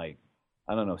 7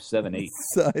 and 7 8.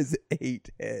 Size 8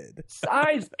 head.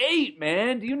 Size 8,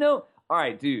 man. Do you know? All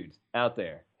right, dudes out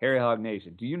there, Harry Hog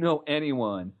Nation. Do you know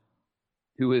anyone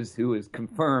who is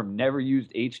confirmed never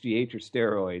used HGH or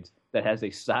steroids that has a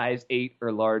size 8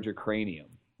 or larger cranium?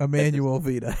 Emmanuel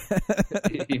Vita.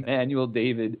 Emmanuel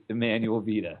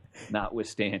Vita,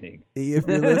 notwithstanding. If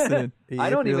you're listening. I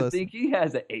don't even think he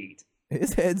has an 8.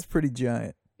 His head's pretty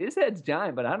giant. His head's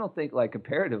giant, but I don't think,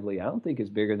 comparatively, I don't think it's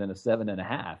bigger than a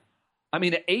 7.5. I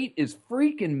mean, an 8 is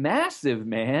freaking massive,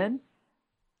 man.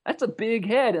 That's a big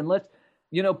head. And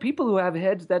people who have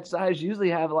heads that size usually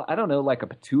have, a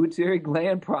pituitary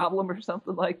gland problem or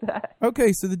something like that.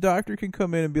 Okay, so the doctor can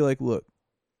come in and be like, look,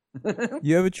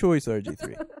 you have a choice,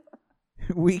 RG3.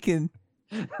 We can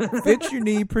fix your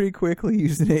knee pretty quickly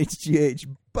using HGH,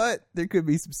 but there could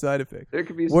be some side effects.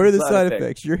 What are the side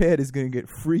effects? Your head is going to get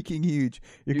freaking huge.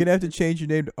 You're going to have to change your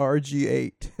name to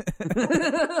RG8.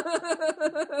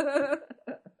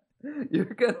 You're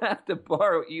going to have to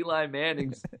borrow Eli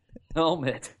Manning's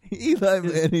helmet. Eli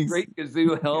Manning's straight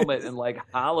kazoo helmet and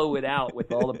hollow it out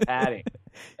with all the padding.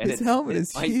 And his helmet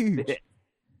is huge.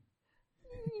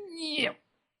 Yeah.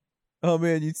 Oh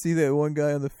man, you'd see that one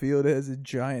guy on the field that has a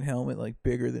giant helmet,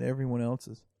 bigger than everyone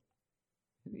else's.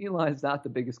 Eli's not the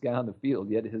biggest guy on the field,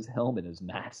 yet his helmet is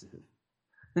massive.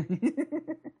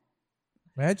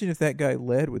 Imagine if that guy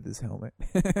led with his helmet.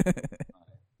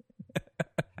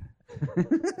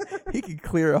 He could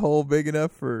clear a hole big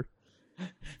enough for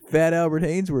Fat Albert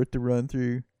Hainsworth to run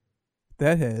through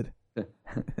that head.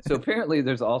 So apparently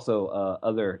there's also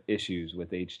other issues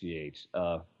with HGH,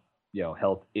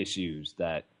 health issues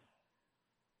that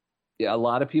a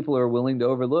lot of people are willing to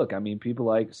overlook. I mean, people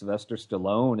like Sylvester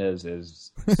Stallone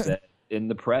has said in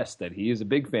the press that he is a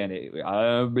big fan.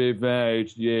 I'm a big fan of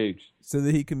HGH. So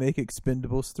that he can make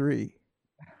Expendables 3.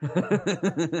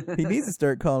 He needs to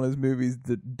start calling his movies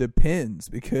The Depends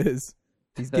because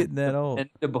he's getting that old.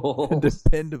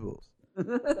 Dependables.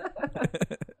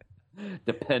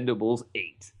 Dependables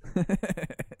 8.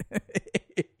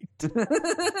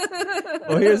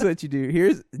 Well, here's what you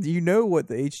do. You know what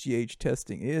the HGH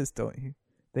testing is, don't you?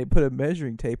 They put a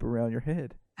measuring tape around your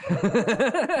head.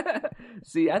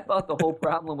 See, I thought the whole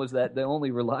problem was that the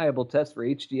only reliable test for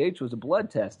HGH was a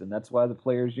blood test, and that's why the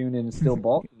Players Union is still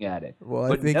balking at it. Well,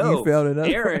 but I think you found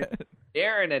another.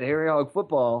 Aaron at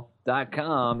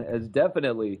HarryHogFootball.com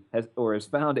has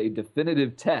found a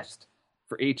definitive test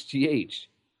for HGH.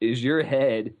 Is your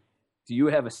head Do you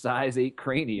have a size 8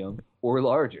 cranium or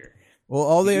larger? Well,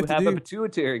 all they Do have you to have do, a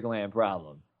pituitary gland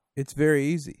problem? it's very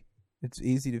easy. It's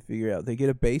easy to figure out. They get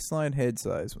a baseline head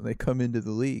size when they come into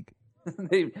the league.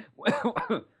 They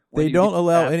Don't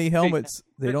allow any helmets.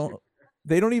 They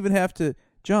don't even have to,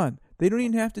 John, they don't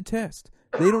even have to test.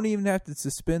 They don't even have to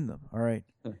suspend them, all right?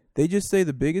 They just say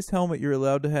the biggest helmet you're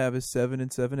allowed to have is 7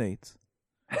 7/8.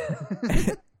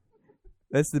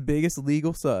 That's the biggest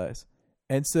legal size.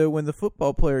 And so when the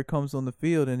football player comes on the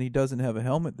field and he doesn't have a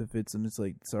helmet that fits him, it's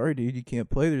like, sorry, dude, you can't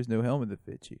play. There's no helmet that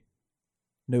fits you.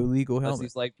 No legal Unless helmet.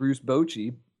 he's like Bruce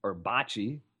Bochy or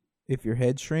Bochy. If your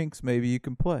head shrinks, maybe you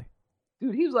can play.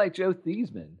 Dude, he was like Joe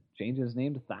Theismann, changing his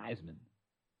name to Theismann.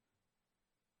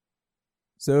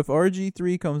 So if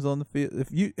RG3 comes on the field,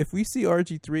 if we see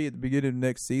RG3 at the beginning of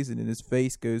next season and his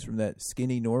face goes from that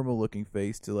skinny, normal-looking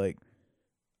face to like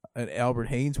an Albert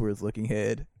Hainsworth-looking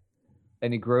head,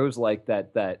 And he grows like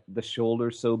that the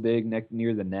shoulder's so big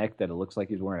near the neck that it looks like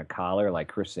he's wearing a collar, like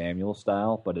Chris Samuel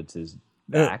style, but it's his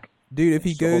back. Dude, if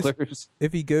shoulders.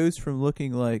 he goes from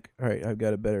looking like, all right, I've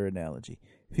got a better analogy.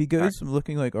 If he goes from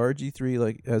looking like RG3,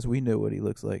 like as we know what he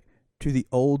looks like, to the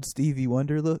old Stevie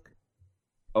Wonder look,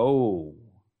 Oh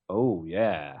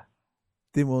yeah,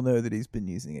 then we'll know that he's been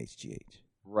using HGH.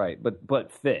 right.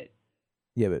 But fit.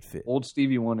 Yeah, but fit. Old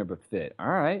Stevie Wonder, but fit. All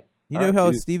right. You know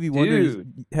how Stevie Wonder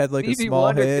had like Stevie a small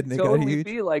Wonder head could and it got totally huge?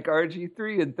 be like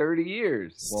RG3 in 30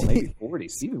 years. Well, maybe 40.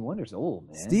 Stevie Wonder's old,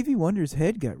 man. Stevie Wonder's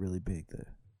head got really big, though.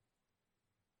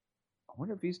 I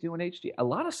wonder if he's doing HD. A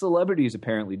lot of celebrities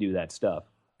apparently do that stuff,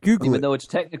 Google even it. though it's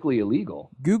technically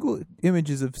illegal. Google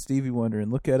images of Stevie Wonder and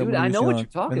look at him Dude, when I he was know what young, you're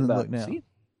talking and then about. Look now. See,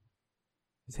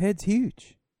 His head's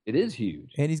huge. it is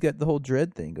huge. And he's got the whole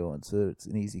dread thing going, so it's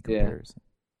an easy comparison.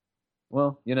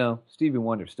 Well, Stevie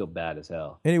Wonder's still bad as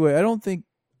hell. Anyway, I don't think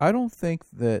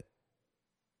that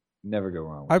Never go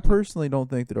wrong with I it. personally don't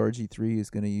think that RG3 is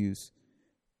going to use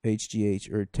HGH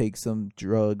or take some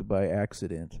drug by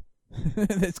accident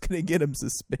that's going to get him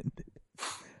suspended.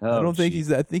 Oh, I don't think geez.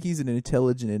 I think he's an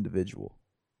intelligent individual.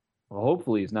 Well,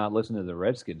 hopefully he's not listening to the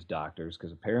Redskins doctors,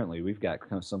 because apparently we've got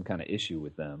some kind of issue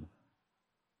with them.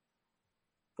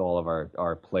 With all of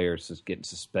our players just getting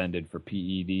suspended for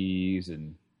PEDs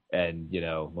and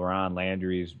Laron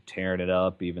Landry's tearing it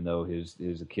up, even though his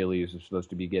Achilles is supposed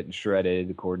to be getting shredded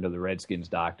according to the Redskins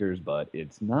doctors, but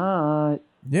it's not.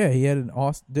 Yeah, he had an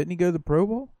awesome. Didn't he go to the Pro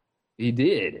Bowl? He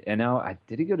did, and now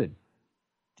did he go to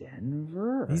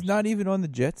Denver? He's not even on the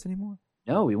Jets anymore.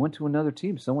 No, he went to another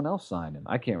team. Someone else signed him.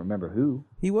 I can't remember who.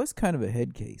 He was kind of a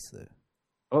head case though.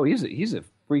 Oh, he's a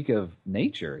freak of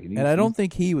nature. And I don't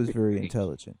think he was very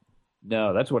intelligent.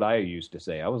 No, that's what I used to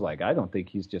say. I was like, I don't think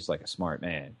he's just like a smart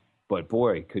man. But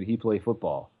boy, could he play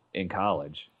football in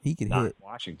college. He could Not hit. in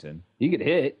Washington. He could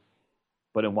hit.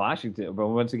 But in Washington, but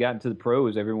once he got into the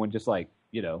pros, everyone just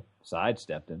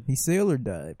sidestepped him. He sailor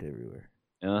dived everywhere.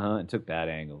 And took bad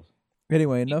angles.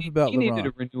 Anyway, enough about He LeBron. needed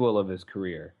a renewal of his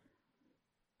career.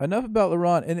 Enough about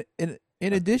LeBron. And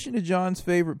in addition to John's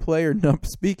favorite player,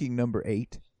 speaking number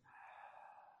 8,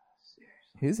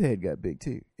 his head got big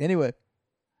too. Anyway,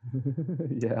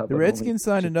 Yeah. the Redskins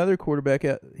signed another quarterback.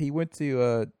 He went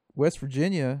to West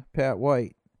Virginia, Pat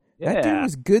White. Yeah. That dude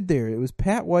was good there. It was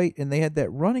Pat White, and they had that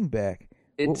running back.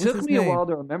 It What was took his me a name? while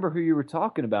to remember who you were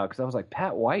talking about, because I was like,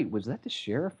 Pat White, was that the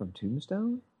sheriff from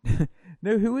Tombstone?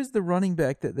 No, who was the running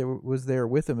back that was there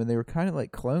with him? And they were kind of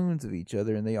like clones of each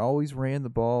other, and they always ran the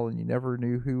ball, and you never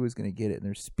knew who was going to get it. And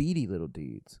they're speedy little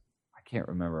dudes. I can't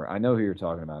remember. I know who you're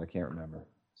talking about. I can't remember.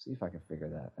 See if I can figure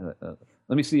that.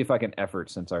 Let me see if I can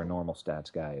effort, since our normal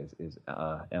stats guy is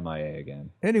MIA again.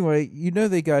 Anyway,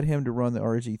 they got him to run the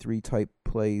RG3 type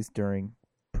plays during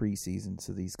preseason,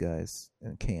 so these guys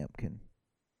in camp can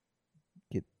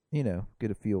get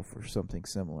a feel for something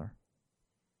similar.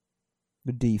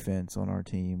 The defense on our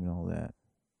team and all that.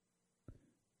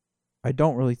 I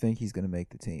don't really think he's going to make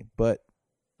the team, but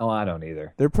Oh, I don't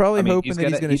either. they're probably hoping he's that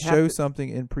he's going to he'd have show to- something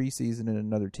in preseason and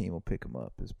another team will pick him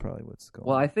up is probably what's going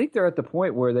Well, on. I think they're at the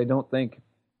point where they don't think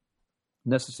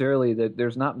necessarily that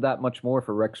there's not that much more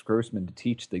for Rex Grossman to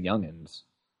teach the youngins.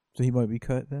 So he might be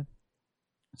cut then?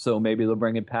 So maybe they'll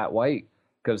bring in Pat White,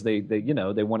 because they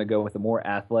want to go with a more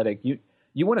athletic.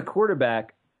 You want a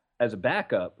quarterback as a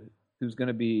backup who's going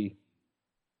to be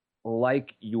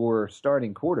like your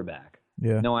starting quarterback.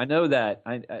 Yeah. No, I know that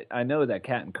I know that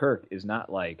Captain Kirk is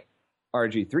not like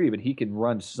RG3, but he can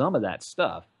run some of that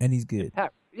stuff. And he's good.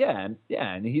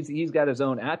 And he's got his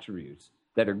own attributes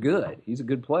that are good. He's a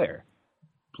good player.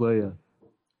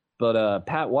 But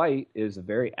Pat White is a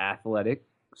very athletic,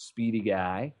 speedy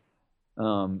guy.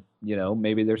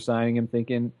 Maybe they're signing him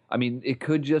thinking, I mean, it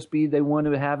could just be they want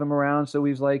to have him around so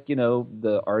he's like,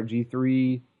 the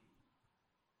RG3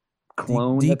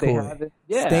 clone that they Decoy. have.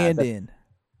 Stand-in.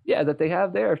 Yeah, that they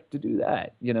have there to do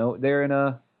that. They're in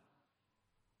a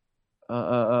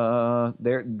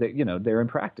they're in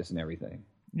practice and everything.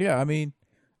 Yeah, I mean,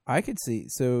 I could see.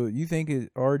 So you think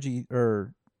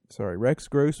Rex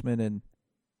Grossman and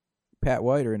Pat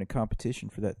White are in a competition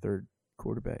for that third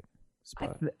quarterback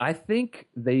spot? I think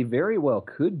they very well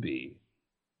could be.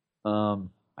 I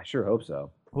sure hope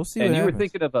so. We'll see. And what you happens. were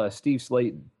thinking of Steve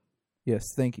Slayton.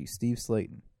 Yes, thank you, Steve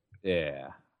Slayton. Yeah,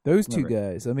 Those two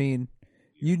guys. I mean,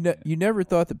 you never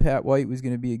thought that Pat White was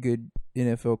going to be a good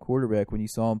NFL quarterback when you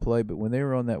saw him play, but when they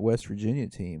were on that West Virginia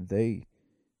team,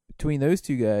 between those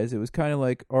two guys, it was kind of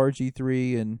like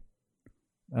RG3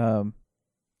 and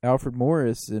Alfred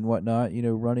Morris and whatnot,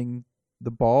 running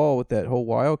the ball with that whole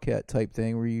Wildcat type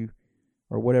thing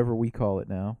or whatever we call it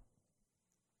now.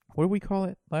 What did we call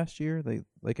it last year?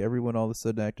 Everyone all of a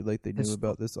sudden acted like they knew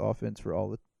about this offense for all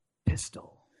the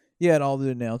pistol. Yeah, and all the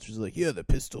announcers were like, yeah, the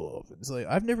pistol offense. Like,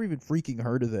 I've never even freaking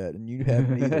heard of that, and you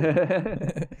haven't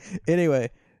either. Anyway,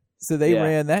 so they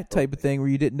ran that type of thing where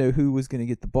you didn't know who was going to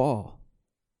get the ball.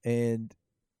 And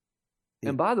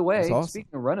by the way, awesome.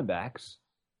 Speaking of running backs,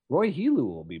 Roy Helu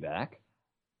will be back.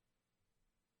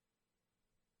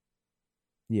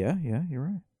 Yeah, you're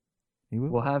right. He will.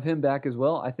 We'll have him back as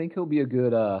well. I think he'll be a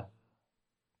good,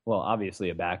 obviously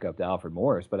a backup to Alfred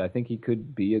Morris, but I think he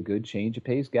could be a good change of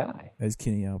pace guy. As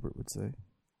Kenny Albert would say.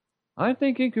 I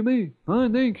think he could be. I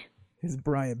think. As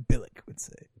Brian Billick would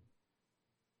say.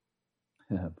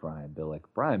 Brian Billick.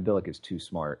 Brian Billick is too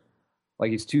smart.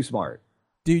 He's too smart.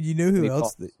 Dude, you know who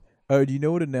else? Do you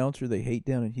know what announcer they hate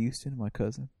down in Houston? My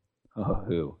cousin. Oh,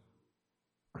 who?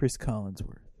 Chris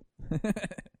Collinsworth.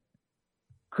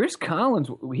 Chris Collins,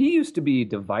 he used to be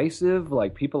divisive.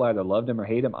 Like, people either loved him or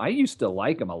hate him. I used to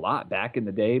like him a lot back in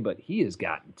the day, but he has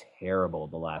gotten terrible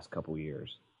the last couple of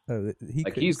years. Oh,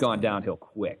 he's gone downhill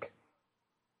quick.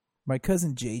 My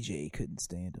cousin JJ couldn't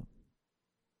stand him.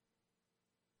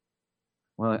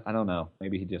 Well, I don't know.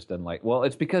 Maybe he just doesn't like... Well,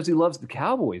 it's because he loves the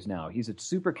Cowboys now. He's a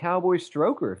super Cowboy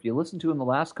stroker. If you listen to him the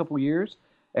last couple of years,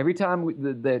 every time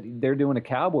that they're doing a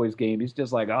Cowboys game, he's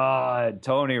just like,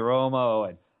 Tony Romo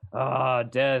and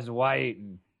Des White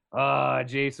and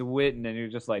Jason Witten, and you're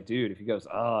just like, dude, if he goes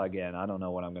again, I don't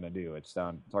know what I'm gonna do. It's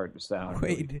hard to sound.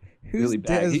 Wait, really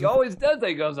bad. He always does that.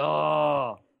 He goes,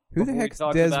 Who the heck's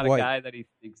talks Des about White? A guy that he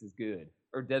thinks is good,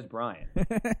 or Des Bryant.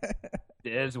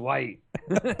 Des White.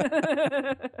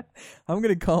 I'm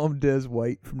gonna call him Des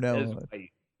White from now on.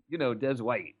 White. Des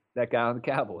White, that guy on the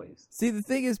Cowboys. See, the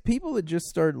thing is, people that just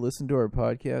started listening to our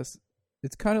podcast,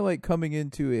 it's kind of like coming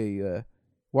into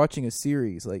watching a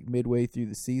series like midway through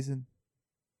the season.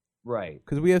 Right.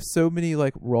 Because we have so many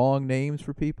wrong names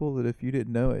for people that if you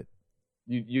didn't know it,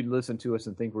 you'd listen to us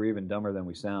and think we're even dumber than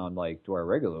we sound, to our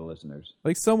regular listeners.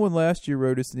 Like someone last year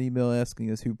wrote us an email asking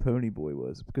us who Ponyboy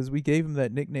was because we gave him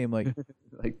that nickname like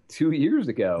 2 years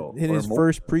ago in his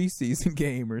first preseason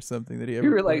game or something that he ever.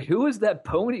 You were played. like, who is that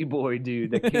Ponyboy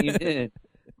dude that came in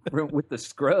with the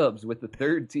scrubs with the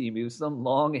third team? He was some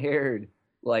long-haired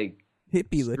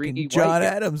hippie looking John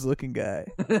Adams looking guy.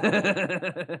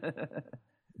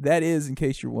 That is, in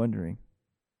case you're wondering,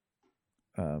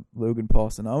 Logan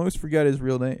Paulson. I almost forgot his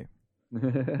real name.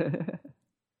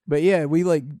 But yeah, we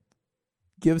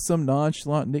give some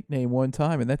nonchalant nickname one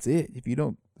time, and that's it. If you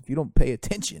don't pay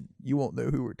attention, you won't know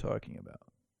who we're talking about.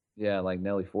 Yeah, like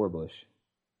Nelly Forbush.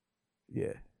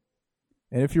 Yeah.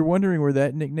 And if you're wondering where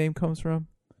that nickname comes from,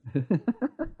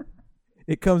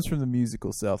 it comes from the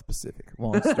musical South Pacific.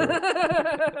 Long story.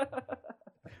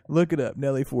 Look it up,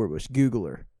 Nelly Forbush. Google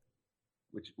her.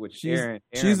 Which she's Aaron,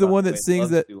 the one that sings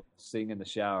that. Sing in the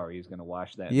shower. He's going to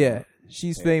wash that. Yeah,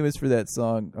 she's famous for that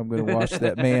song. I'm going to wash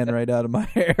that man right out of my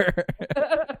hair.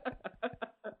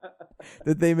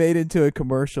 That they made into a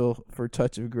commercial for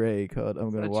Touch of Grey called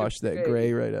 "I'm going to wash that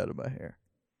gray right out of my hair."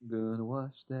 Gonna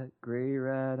wash that gray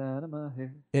right out of my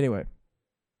hair. Anyway,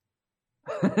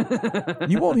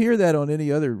 you won't hear that on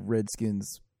any other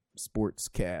Redskins sports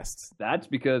casts. That's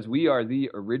because we are the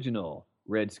original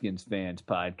Redskins fans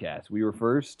podcast. We were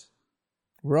first.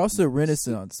 We're also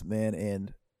Renaissance man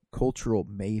and cultural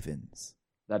mavens.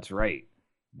 That's right.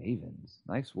 Mavens.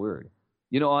 Nice word.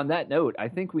 On that note, I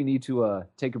think we need to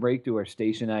take a break to our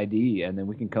station ID, and then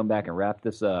we can come back and wrap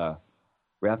this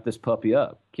puppy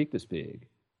up. Kick this pig.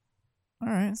 All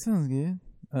right, sounds good.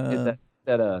 Hit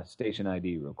that station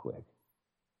ID real quick.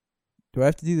 Do I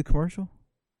have to do the commercial?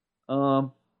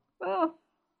 Well,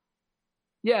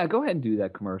 yeah, go ahead and do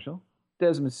that commercial.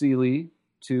 Desmond Seeley,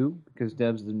 2 because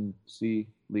Desmond C.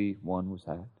 Lee 1 was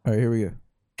hacked. All right, here we go.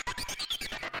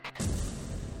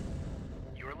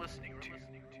 You're listening to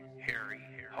Harry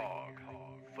Hog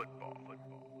Football.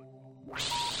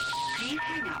 Please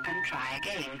hang up and try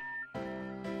again.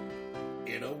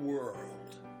 In a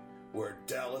world where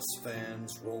Dallas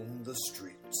fans roam the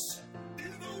streets,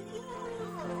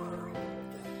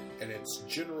 and it's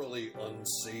generally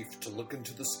unsafe to look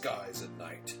into the skies at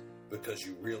night because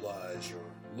you realize you're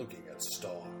looking at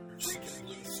stars.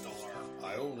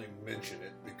 I only mention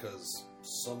it because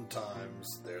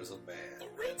sometimes there's a man. The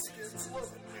Redskins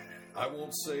love a man. I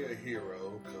won't say a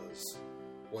hero, because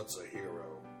what's a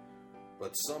hero?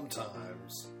 But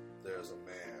sometimes there's a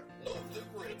man. Love the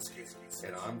Redskins.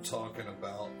 And I'm talking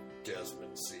about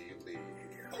Desmond C. Lee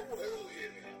here. Oh, well,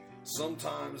 yeah.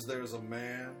 Sometimes there's a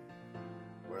man.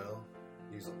 Well,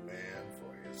 he's a man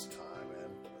for his time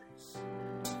and place.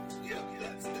 Yep,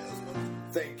 that's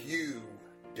Desmond. Thank you,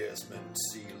 Desmond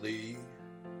C. Lee,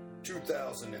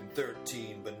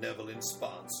 2013 benevolent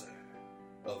sponsor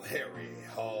of Harry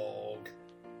Hog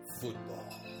Football.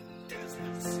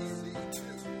 Desmond C. Lee 2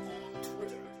 on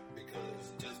Twitter,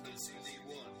 because Desmond C. Lee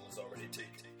 1 was already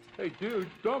taken. Hey, dude,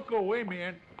 don't go away,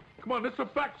 man. Come on, this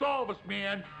affects all of us,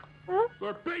 man.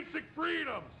 They're basic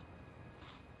freedoms.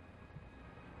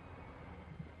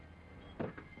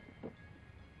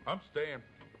 I'm staying.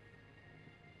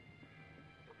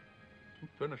 I'm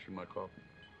finishing my coffee.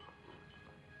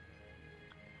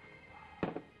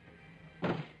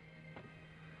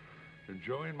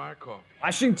 Enjoying my coffee.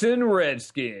 Washington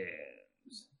Redskins.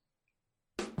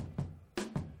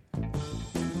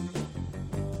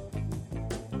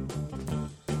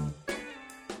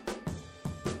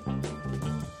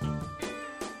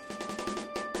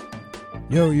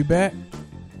 Yo, you back?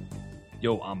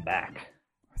 Yo, I'm back.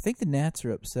 I think the Nats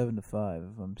are up 7-5.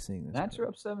 If I'm seeing this. Nats are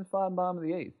up 7-5 bottom of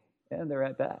the 8th, and they're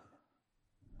at bat.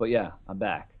 But yeah, I'm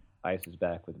back. Ice is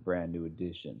back with a brand new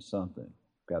edition. Something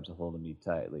grabs a hold of me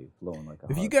tightly, flowing like a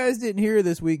If heart. you guys didn't hear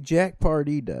this week, Jack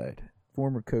Pardee died,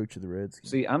 former coach of the Redskins.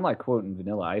 See, I'm like quoting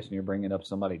Vanilla Ice, and you're bringing up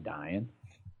somebody dying.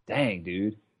 Dang,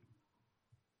 dude.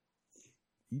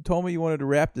 You told me you wanted to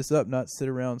wrap this up, not sit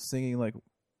around singing like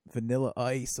Vanilla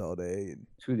Ice all day and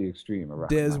To the extreme. A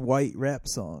Des White rap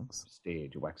songs.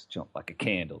 stage, wax jump like a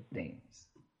candle, dance.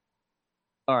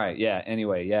 All right, yeah.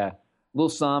 Anyway, yeah. Little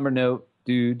somber note,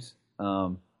 dudes.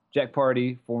 Jack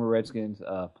Pardee, former Redskins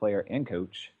player and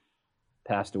coach,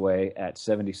 passed away at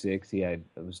 76. He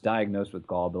was diagnosed with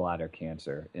gallbladder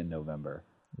cancer in November.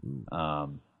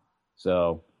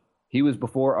 So he was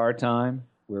before our time.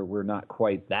 We're not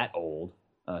quite that old.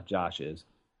 Josh is,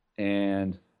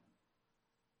 and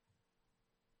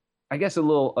I guess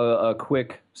a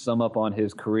quick sum up on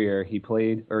his career. He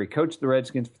coached the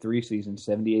Redskins for 3 seasons,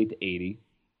 78 to 80.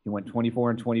 He went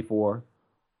 24-24.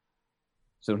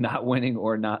 So not winning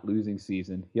or not losing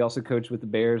season. He also coached with the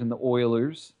Bears and the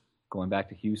Oilers, going back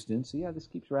to Houston. So yeah, this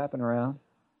keeps wrapping around.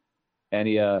 And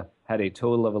he had a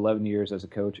total of 11 years as a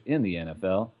coach in the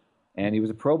NFL. And he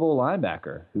was a Pro Bowl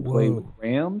linebacker who played with the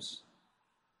Rams.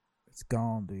 It's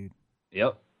gone, dude.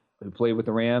 Yep. Who played with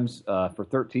the Rams for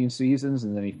 13 seasons,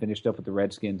 and then he finished up with the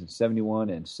Redskins in 71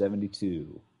 and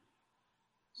 72.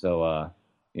 So,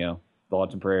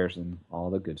 thoughts and prayers and all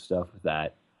the good stuff with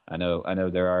that. I know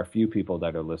there are a few people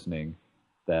that are listening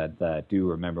that do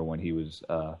remember when he was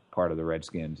part of the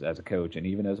Redskins as a coach and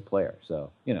even as a player.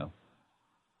 So,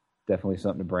 definitely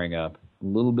something to bring up. A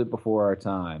little bit before our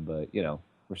time, but,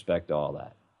 respect all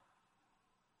that.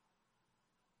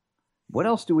 What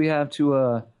else do we have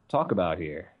to talk about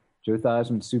here? Joe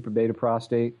Theismann's Super Beta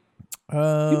Prostate.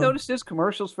 You notice his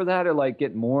commercials for that are like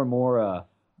getting more and more.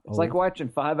 It's like watching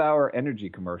 5-hour energy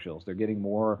commercials. They're getting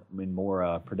more and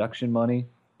more production money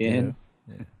in.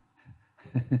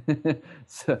 Yeah.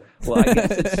 So, I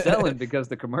guess it's selling because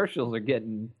the commercials are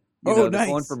getting. They're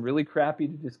going from really crappy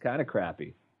to just kind of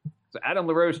crappy. So Adam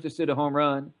LaRoche just hit a home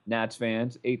run. Nats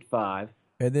fans 8-5.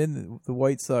 And then the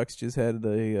White Sox just had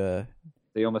the.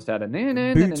 They almost had a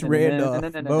Boots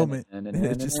Randolph moment.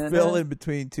 It just fell in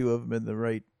between two of them in the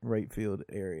right field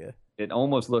area. It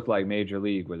almost looked like Major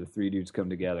League, where the three dudes come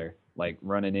together, like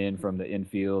running in from the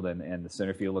infield, and the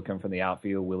center field will come from the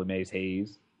outfield, Willie Mays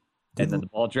Hayes. And then the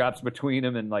ball drops between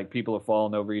them, and like people are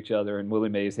falling over each other, and Willie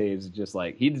Mays Hayes is just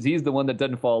like he's the one that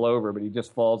doesn't fall over, but he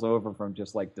just falls over from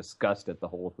just like disgust at the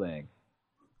whole thing.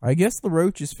 I guess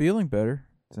LaRoche is feeling better.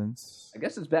 I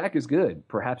guess his back is good.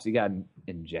 Perhaps he got an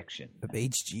injection of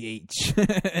HGH.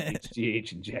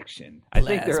 HGH injection. I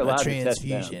think they're allowed to test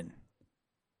them.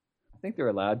 I think they're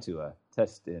allowed to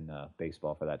test in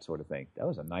baseball for that sort of thing. That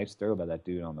was a nice throw by that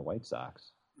dude on the White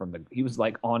Sox. He was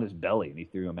like on his belly and he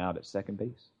threw him out at second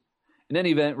base. In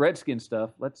any event, Redskin stuff.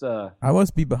 Let's. I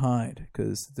must be behind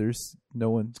because there's no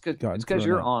one. It's because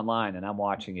you're online and I'm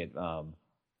watching it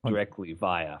directly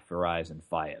via Verizon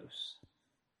Fios.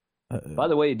 By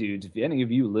the way, dudes, if any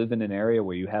of you live in an area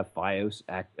where you have Fios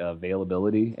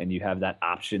availability and you have that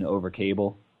option over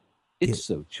cable, it's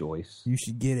so choice. You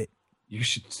should get it. You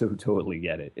should so totally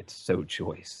get it. It's so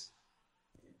choice.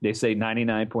 They say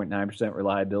 99.9%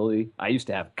 reliability. I used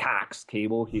to have Cox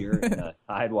cable here in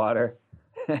Tidewater,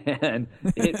 and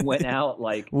it went out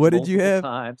like what did you have?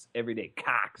 Times every day.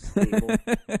 Cox cable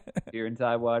here in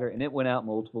Tidewater, and it went out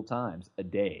multiple times a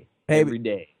day, every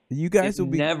day. You guys will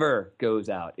be never goes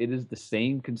out. It is the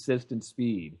same consistent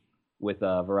speed with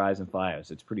Verizon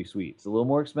Fios. It's pretty sweet. It's a little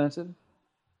more expensive.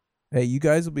 Hey, you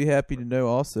guys will be happy to know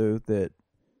also that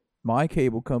my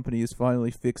cable company has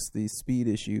finally fixed the speed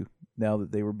issue now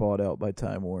that they were bought out by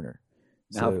Time Warner.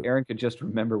 Now, if Aaron could just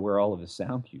remember where all of his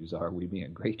sound cues are, we'd be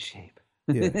in great shape.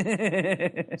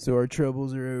 Yeah. So our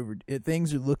troubles are over.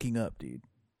 Things are looking up, dude.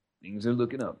 Things are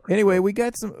looking up. Anyway, we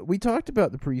talked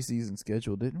about the preseason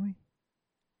schedule, didn't we?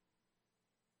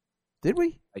 Did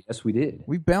we? I guess we did.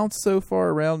 We bounced so far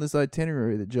around this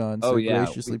itinerary that John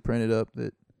graciously printed up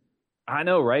that. I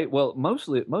know, right? Well, most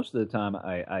of the time,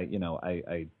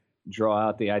 I draw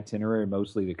out the itinerary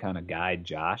mostly to kind of guide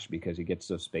Josh because he gets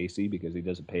so spacey because he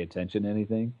doesn't pay attention to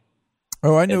anything.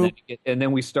 Oh, I know. And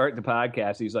then we start the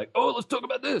podcast. He's like, "Oh, let's talk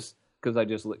about this," because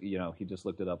he just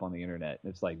looked it up on the internet.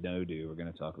 It's like, no, dude, we're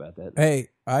going to talk about that. Hey,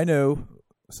 I know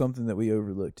something that we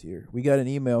overlooked here. We got an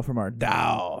email from our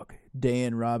dog,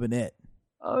 Dan Robinette.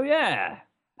 Oh yeah,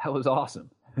 that was awesome.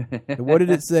 What did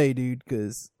it say, dude?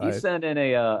 Because he sent in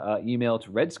a email to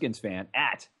RedskinsFan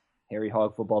at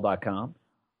harryhogfootball.com.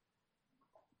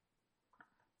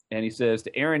 And he says,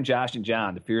 to Aaron, Josh, and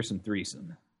John, the fearsome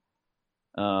threesome.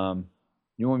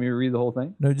 You want me to read the whole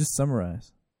thing? No, just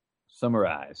summarize.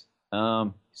 Summarize.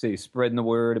 So he's spreading the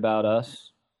word about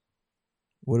us.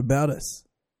 What about us?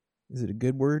 Is it a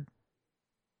good word?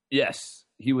 Yes.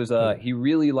 He was. He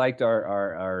really liked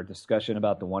our discussion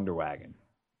about the Wonder Wagon.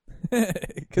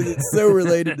 Because it's so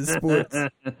related to sports.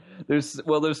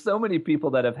 There's so many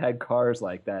people that have had cars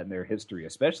like that in their history,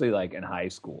 especially like in high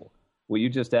school. Where you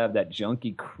just have that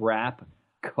junky crap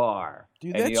car.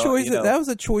 Dude, that was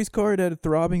a choice car. It had a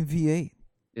throbbing V8.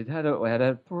 It had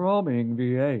a throbbing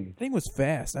V8. The thing was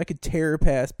fast. I could tear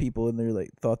past people and they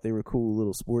thought they were cool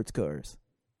little sports cars.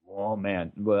 Oh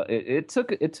man, well it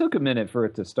took a minute for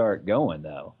it to start going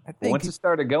though. Once it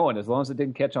started going, as long as it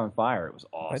didn't catch on fire, it was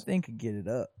awesome. I think it could get it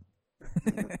up.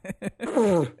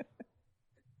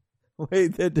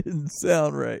 Wait, that didn't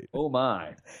sound right. Oh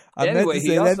my! I meant to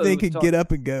say that thing could get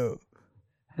up and go.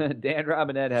 Dan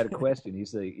Robinette had a question. He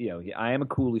said, I am a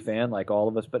Cooley fan, like all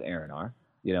of us, but Aaron are,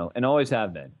 and always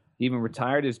have been. He even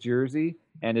retired his jersey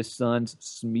and his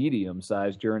son's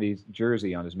medium-sized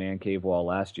jersey on his man cave wall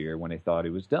last year when he thought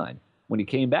he was done. When he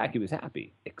came back, he was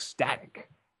happy, ecstatic,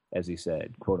 as he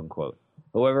said, quote unquote.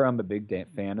 However, I'm a big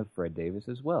fan of Fred Davis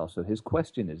as well. So his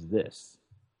question is this.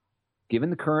 Given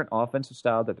the current offensive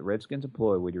style that the Redskins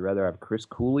employ, would you rather have Chris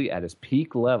Cooley at his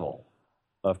peak level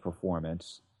of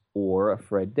performance or a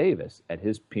Fred Davis at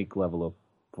his peak level of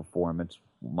performance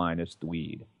minus the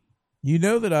weed? You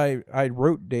know that I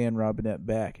wrote Dan Robinette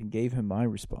back and gave him my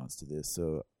response to this,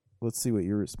 so let's see what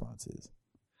your response is.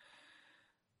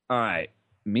 All right.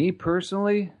 Me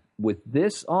personally, with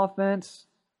this offense,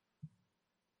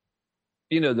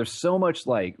 there's so much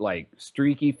like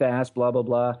streaky, fast, blah, blah,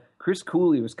 blah. Chris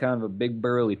Cooley was kind of a big,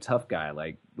 burly, tough guy,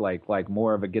 like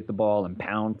more of a get the ball and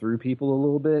pound through people a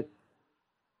little bit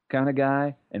kind of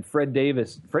guy. And Fred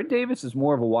Davis is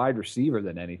more of a wide receiver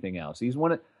than anything else. He's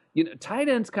one of, tight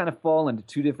ends kind of fall into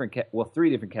three different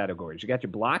categories. You got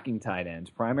your blocking tight ends,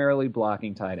 primarily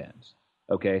blocking tight ends,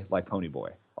 okay, like Pony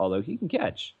Boy, although he can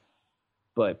catch,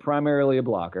 but primarily a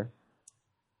blocker.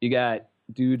 You got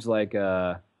dudes like,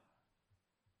 you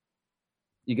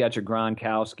got your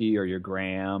Gronkowski or your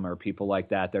Graham or people like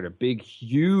that are big,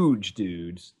 huge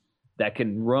dudes that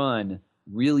can run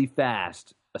really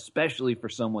fast, especially for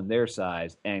someone their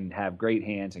size, and have great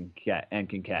hands and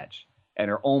can catch and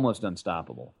are almost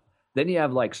unstoppable. Then you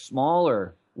have like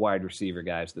smaller wide receiver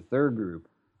guys, the third group,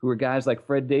 who are guys like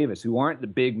Fred Davis, who aren't the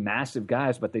big, massive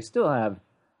guys, but they still have,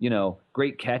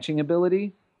 great catching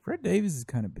ability. Fred Davis is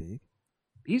kind of big.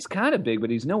 He's kind of big, but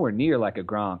he's nowhere near like a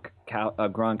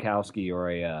Gronkowski or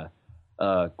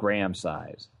a Graham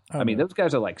size. I mean, those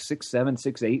guys are like 6'7",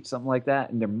 6'8", something like that,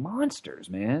 and they're monsters,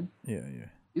 man. Yeah.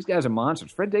 These guys are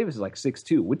monsters. Fred Davis is like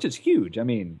 6'2", which is huge. I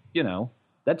mean,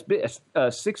 that's big. A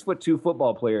 6'2"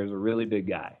 football player is a really big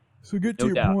guy. So get to no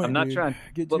your doubt. point. I'm not dude. trying.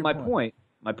 Get but to my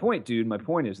your point, dude, my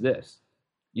point is this: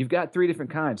 You've got three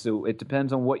different kinds, so it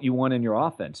depends on what you want in your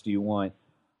offense. Do you want?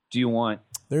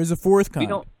 There's a fourth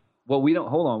kind. We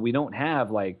don't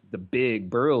have like the big,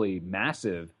 burly,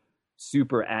 massive,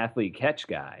 super athlete catch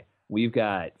guy. We've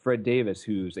got Fred Davis,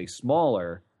 who's a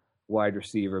smaller wide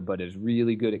receiver, but is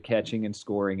really good at catching and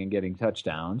scoring and getting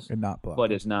touchdowns, and not blocking.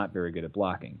 but is not very good at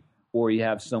blocking. Or you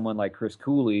have someone like Chris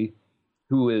Cooley,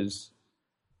 who is,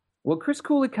 well, Chris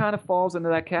Cooley kind of falls into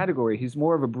that category. He's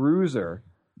more of a bruiser,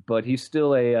 but he's still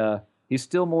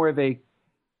more of a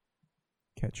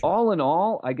catcher. All in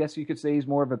all, I guess you could say he's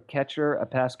more of a catcher, a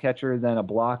pass catcher than a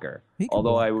blocker.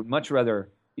 Although block. I would much rather,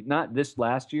 not this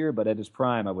last year, but at his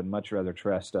prime, I would much rather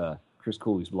trust Chris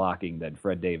Cooley's blocking than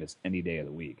Fred Davis any day of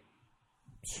the week.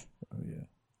 Oh, yeah.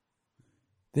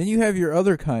 Then you have your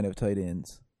other kind of tight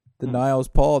ends, the Niles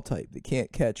Paul type that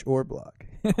can't catch or block.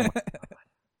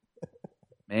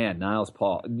 Man, Niles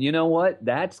Paul. You know what?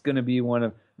 That's going to be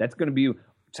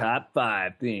top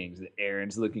 5 things that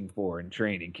Aaron's looking for in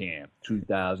training camp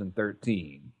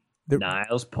 2013.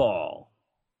 Niles Paul.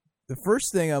 The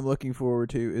first thing I'm looking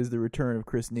forward to is the return of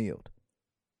Chris Neal.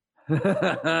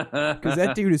 Because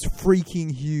that dude is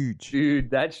freaking huge. Dude,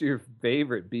 that's your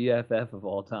favorite BFF of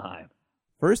all time.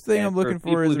 First thing I'm looking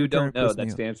for is the return of Chris Neal.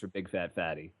 That stands for Big Fat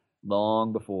Fatty.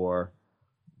 Long before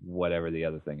whatever the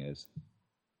other thing is.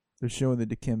 They're showing the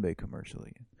Dikembe commercial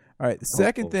again. All right, the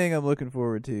second thing I'm looking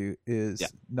forward to is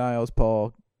Niles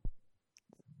Paul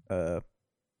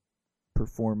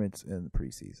performance in the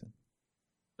preseason.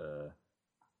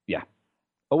 Yeah.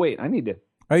 Oh, wait, I need to...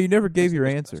 Oh, you never gave your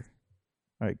answer.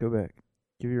 All right, go back.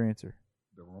 Give your answer.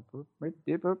 Oh,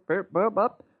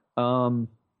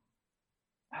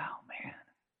 man.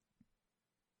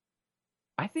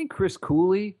 I think Chris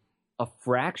Cooley, a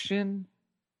fraction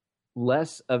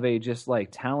less of a just like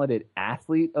talented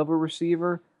athlete of a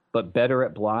receiver, but better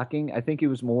at blocking. I think he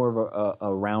was more of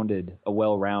a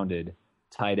well-rounded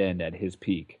tight end at his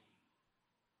peak.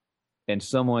 And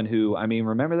someone who, I mean,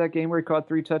 remember that game where he caught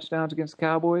 3 touchdowns against the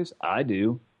Cowboys? I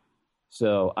do.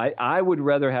 So I would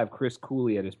rather have Chris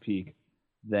Cooley at his peak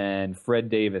than Fred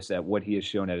Davis at what he has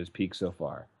shown at his peak so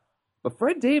far. But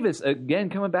Fred Davis, again,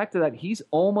 coming back to that, he's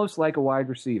almost like a wide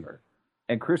receiver.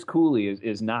 And Chris Cooley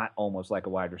is not almost like a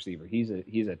wide receiver. He's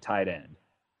a tight end.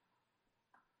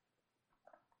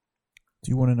 Do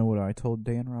you want to know what I told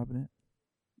Dan Robinette?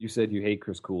 You said you hate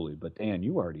Chris Cooley, but Dan,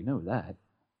 you already know that.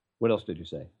 What else did you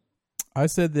say? I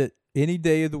said that any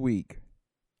day of the week,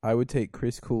 I would take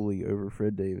Chris Cooley over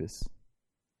Fred Davis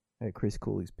at Chris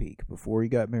Cooley's peak before he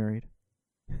got married.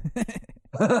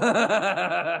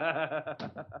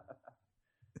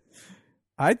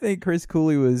 I think Chris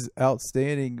Cooley was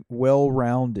outstanding,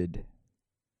 well-rounded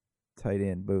tight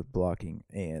end, both blocking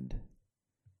and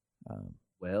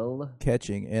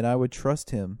catching, and I would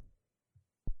trust him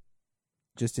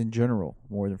just in general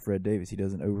more than Fred Davis. He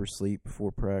doesn't oversleep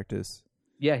before practice.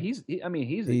 Yeah, he's a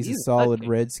solid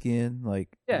Redskin, he's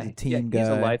a team guy. He's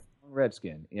a lifelong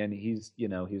Redskin, and he's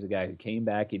a guy who came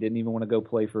back. He didn't even want to go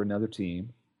play for another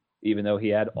team, even though he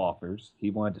had offers. He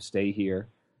wanted to stay here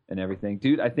and everything.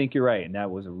 Dude, I think you're right, and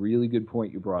that was a really good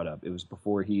point you brought up. It was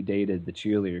before he dated the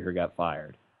cheerleader who got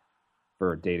fired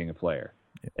for dating a player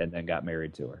and then got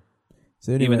married to her.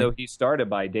 So anyway, even though he started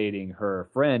by dating her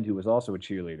friend who was also a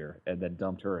cheerleader and then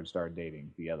dumped her and started dating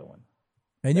the other one.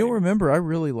 And you'll remember I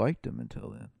really liked him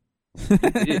until then.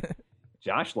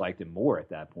 Josh liked him more at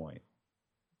that point.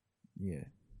 Yeah.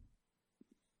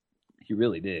 He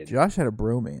really did. Josh had a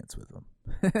bromance with him.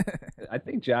 I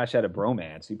think Josh had a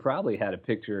bromance. He probably had that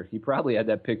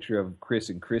picture of Chris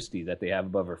and Christy that they have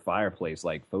above her fireplace,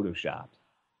 like photoshopped.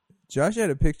 Josh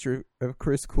had a picture of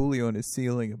Chris Cooley on his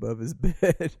ceiling above his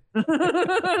bed.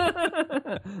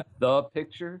 The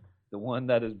picture? The one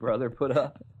that his brother put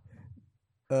up?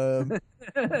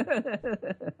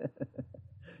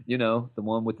 You know, the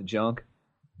one with the junk?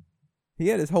 He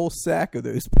had his whole sack of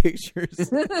those pictures.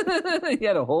 He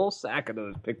had a whole sack of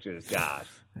those pictures, Josh.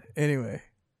 Anyway.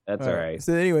 That's all right.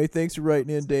 So anyway, thanks for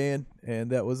writing in, Dan, and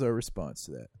that was our response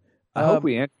to that. I hope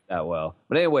we answered that well.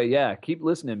 But anyway, yeah, keep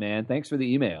listening, man. Thanks for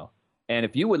the email. And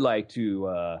if you would like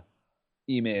to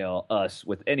email us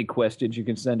with any questions, you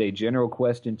can send a general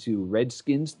question to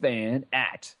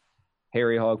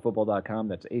redskinsfan@harryhogfootball.com.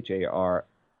 That's HARRY,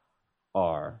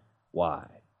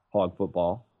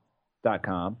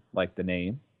 hogfootball.com, like the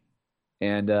name.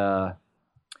 And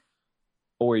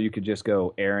or you could just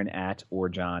go Aaron @ or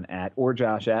John @ or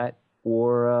Josh @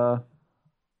 or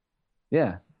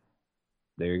yeah.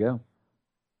 There you go.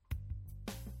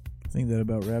 I think that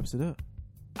about wraps it up.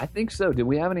 I think so. Did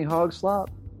we have any hog slop?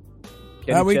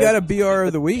 We got a BR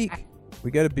of the week.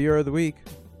 We got a BR of the week.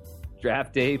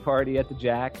 Draft day party at the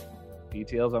Jack.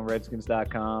 Details on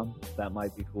Redskins.com. That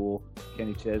might be cool.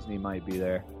 Kenny Chesney might be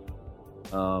there.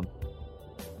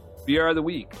 BR of the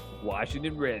week: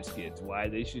 Washington Redskins. Why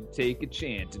they should take a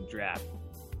chance and draft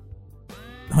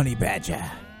Honey Badger.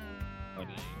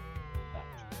 Honey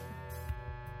Badger.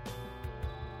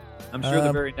 I'm sure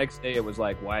the very next day it was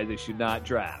like, why they should not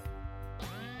draft.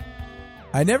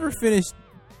 I never finished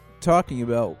talking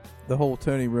about the whole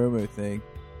Tony Romo thing,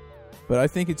 but I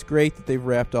think it's great that they've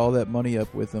wrapped all that money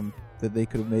up with him that they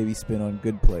could have maybe spent on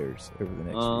good players over the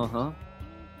next year.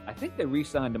 I think they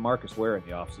re-signed DeMarcus Ware in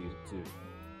the offseason too,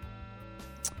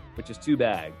 which is too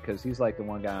bad because he's like the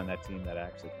one guy on that team that I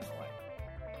actually kind of like.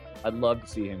 I'd love to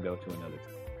see him go to another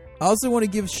team. I also want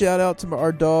to give a shout out to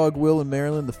our dog Will in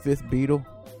Maryland, the fifth Beatle.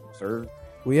 Sir,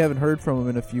 we haven't heard from him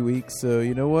in a few weeks, so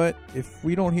you know what? If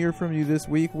we don't hear from you this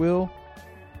week, Will,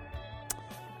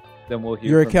 then we'll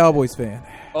hear. You're a Cowboys fan.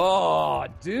 Oh,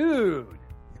 dude!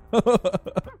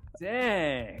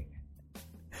 Dang!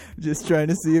 Just trying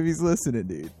to see if he's listening,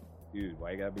 dude. Dude,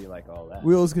 why you gotta be like all that?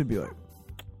 Will's gonna be like,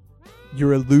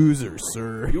 "You're a loser,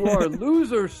 sir." You are a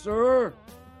loser, sir.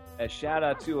 A shout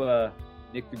out to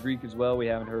Nick the Greek as well. We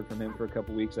haven't heard from him for a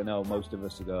couple weeks. I know most of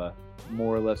us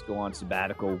more or less go on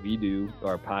sabbatical. We do.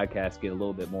 Our podcasts get a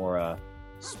little bit more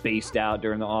spaced out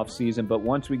during the off season, but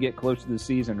once we get close to the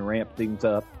season and ramp things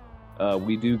up,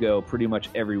 we do go pretty much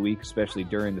every week, especially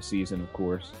during the season, of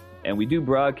course. And we do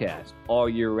broadcast all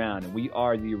year round, and we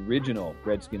are the original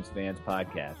Redskins fans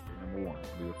podcast. Number one,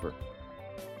 we were first.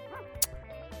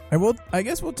 And I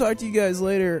guess we'll talk to you guys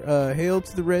later. Hail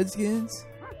to the Redskins.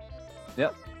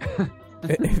 Yep.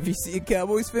 If you see a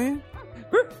Cowboys fan,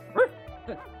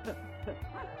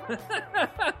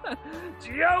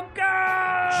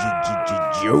 Joker!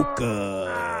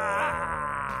 Joker.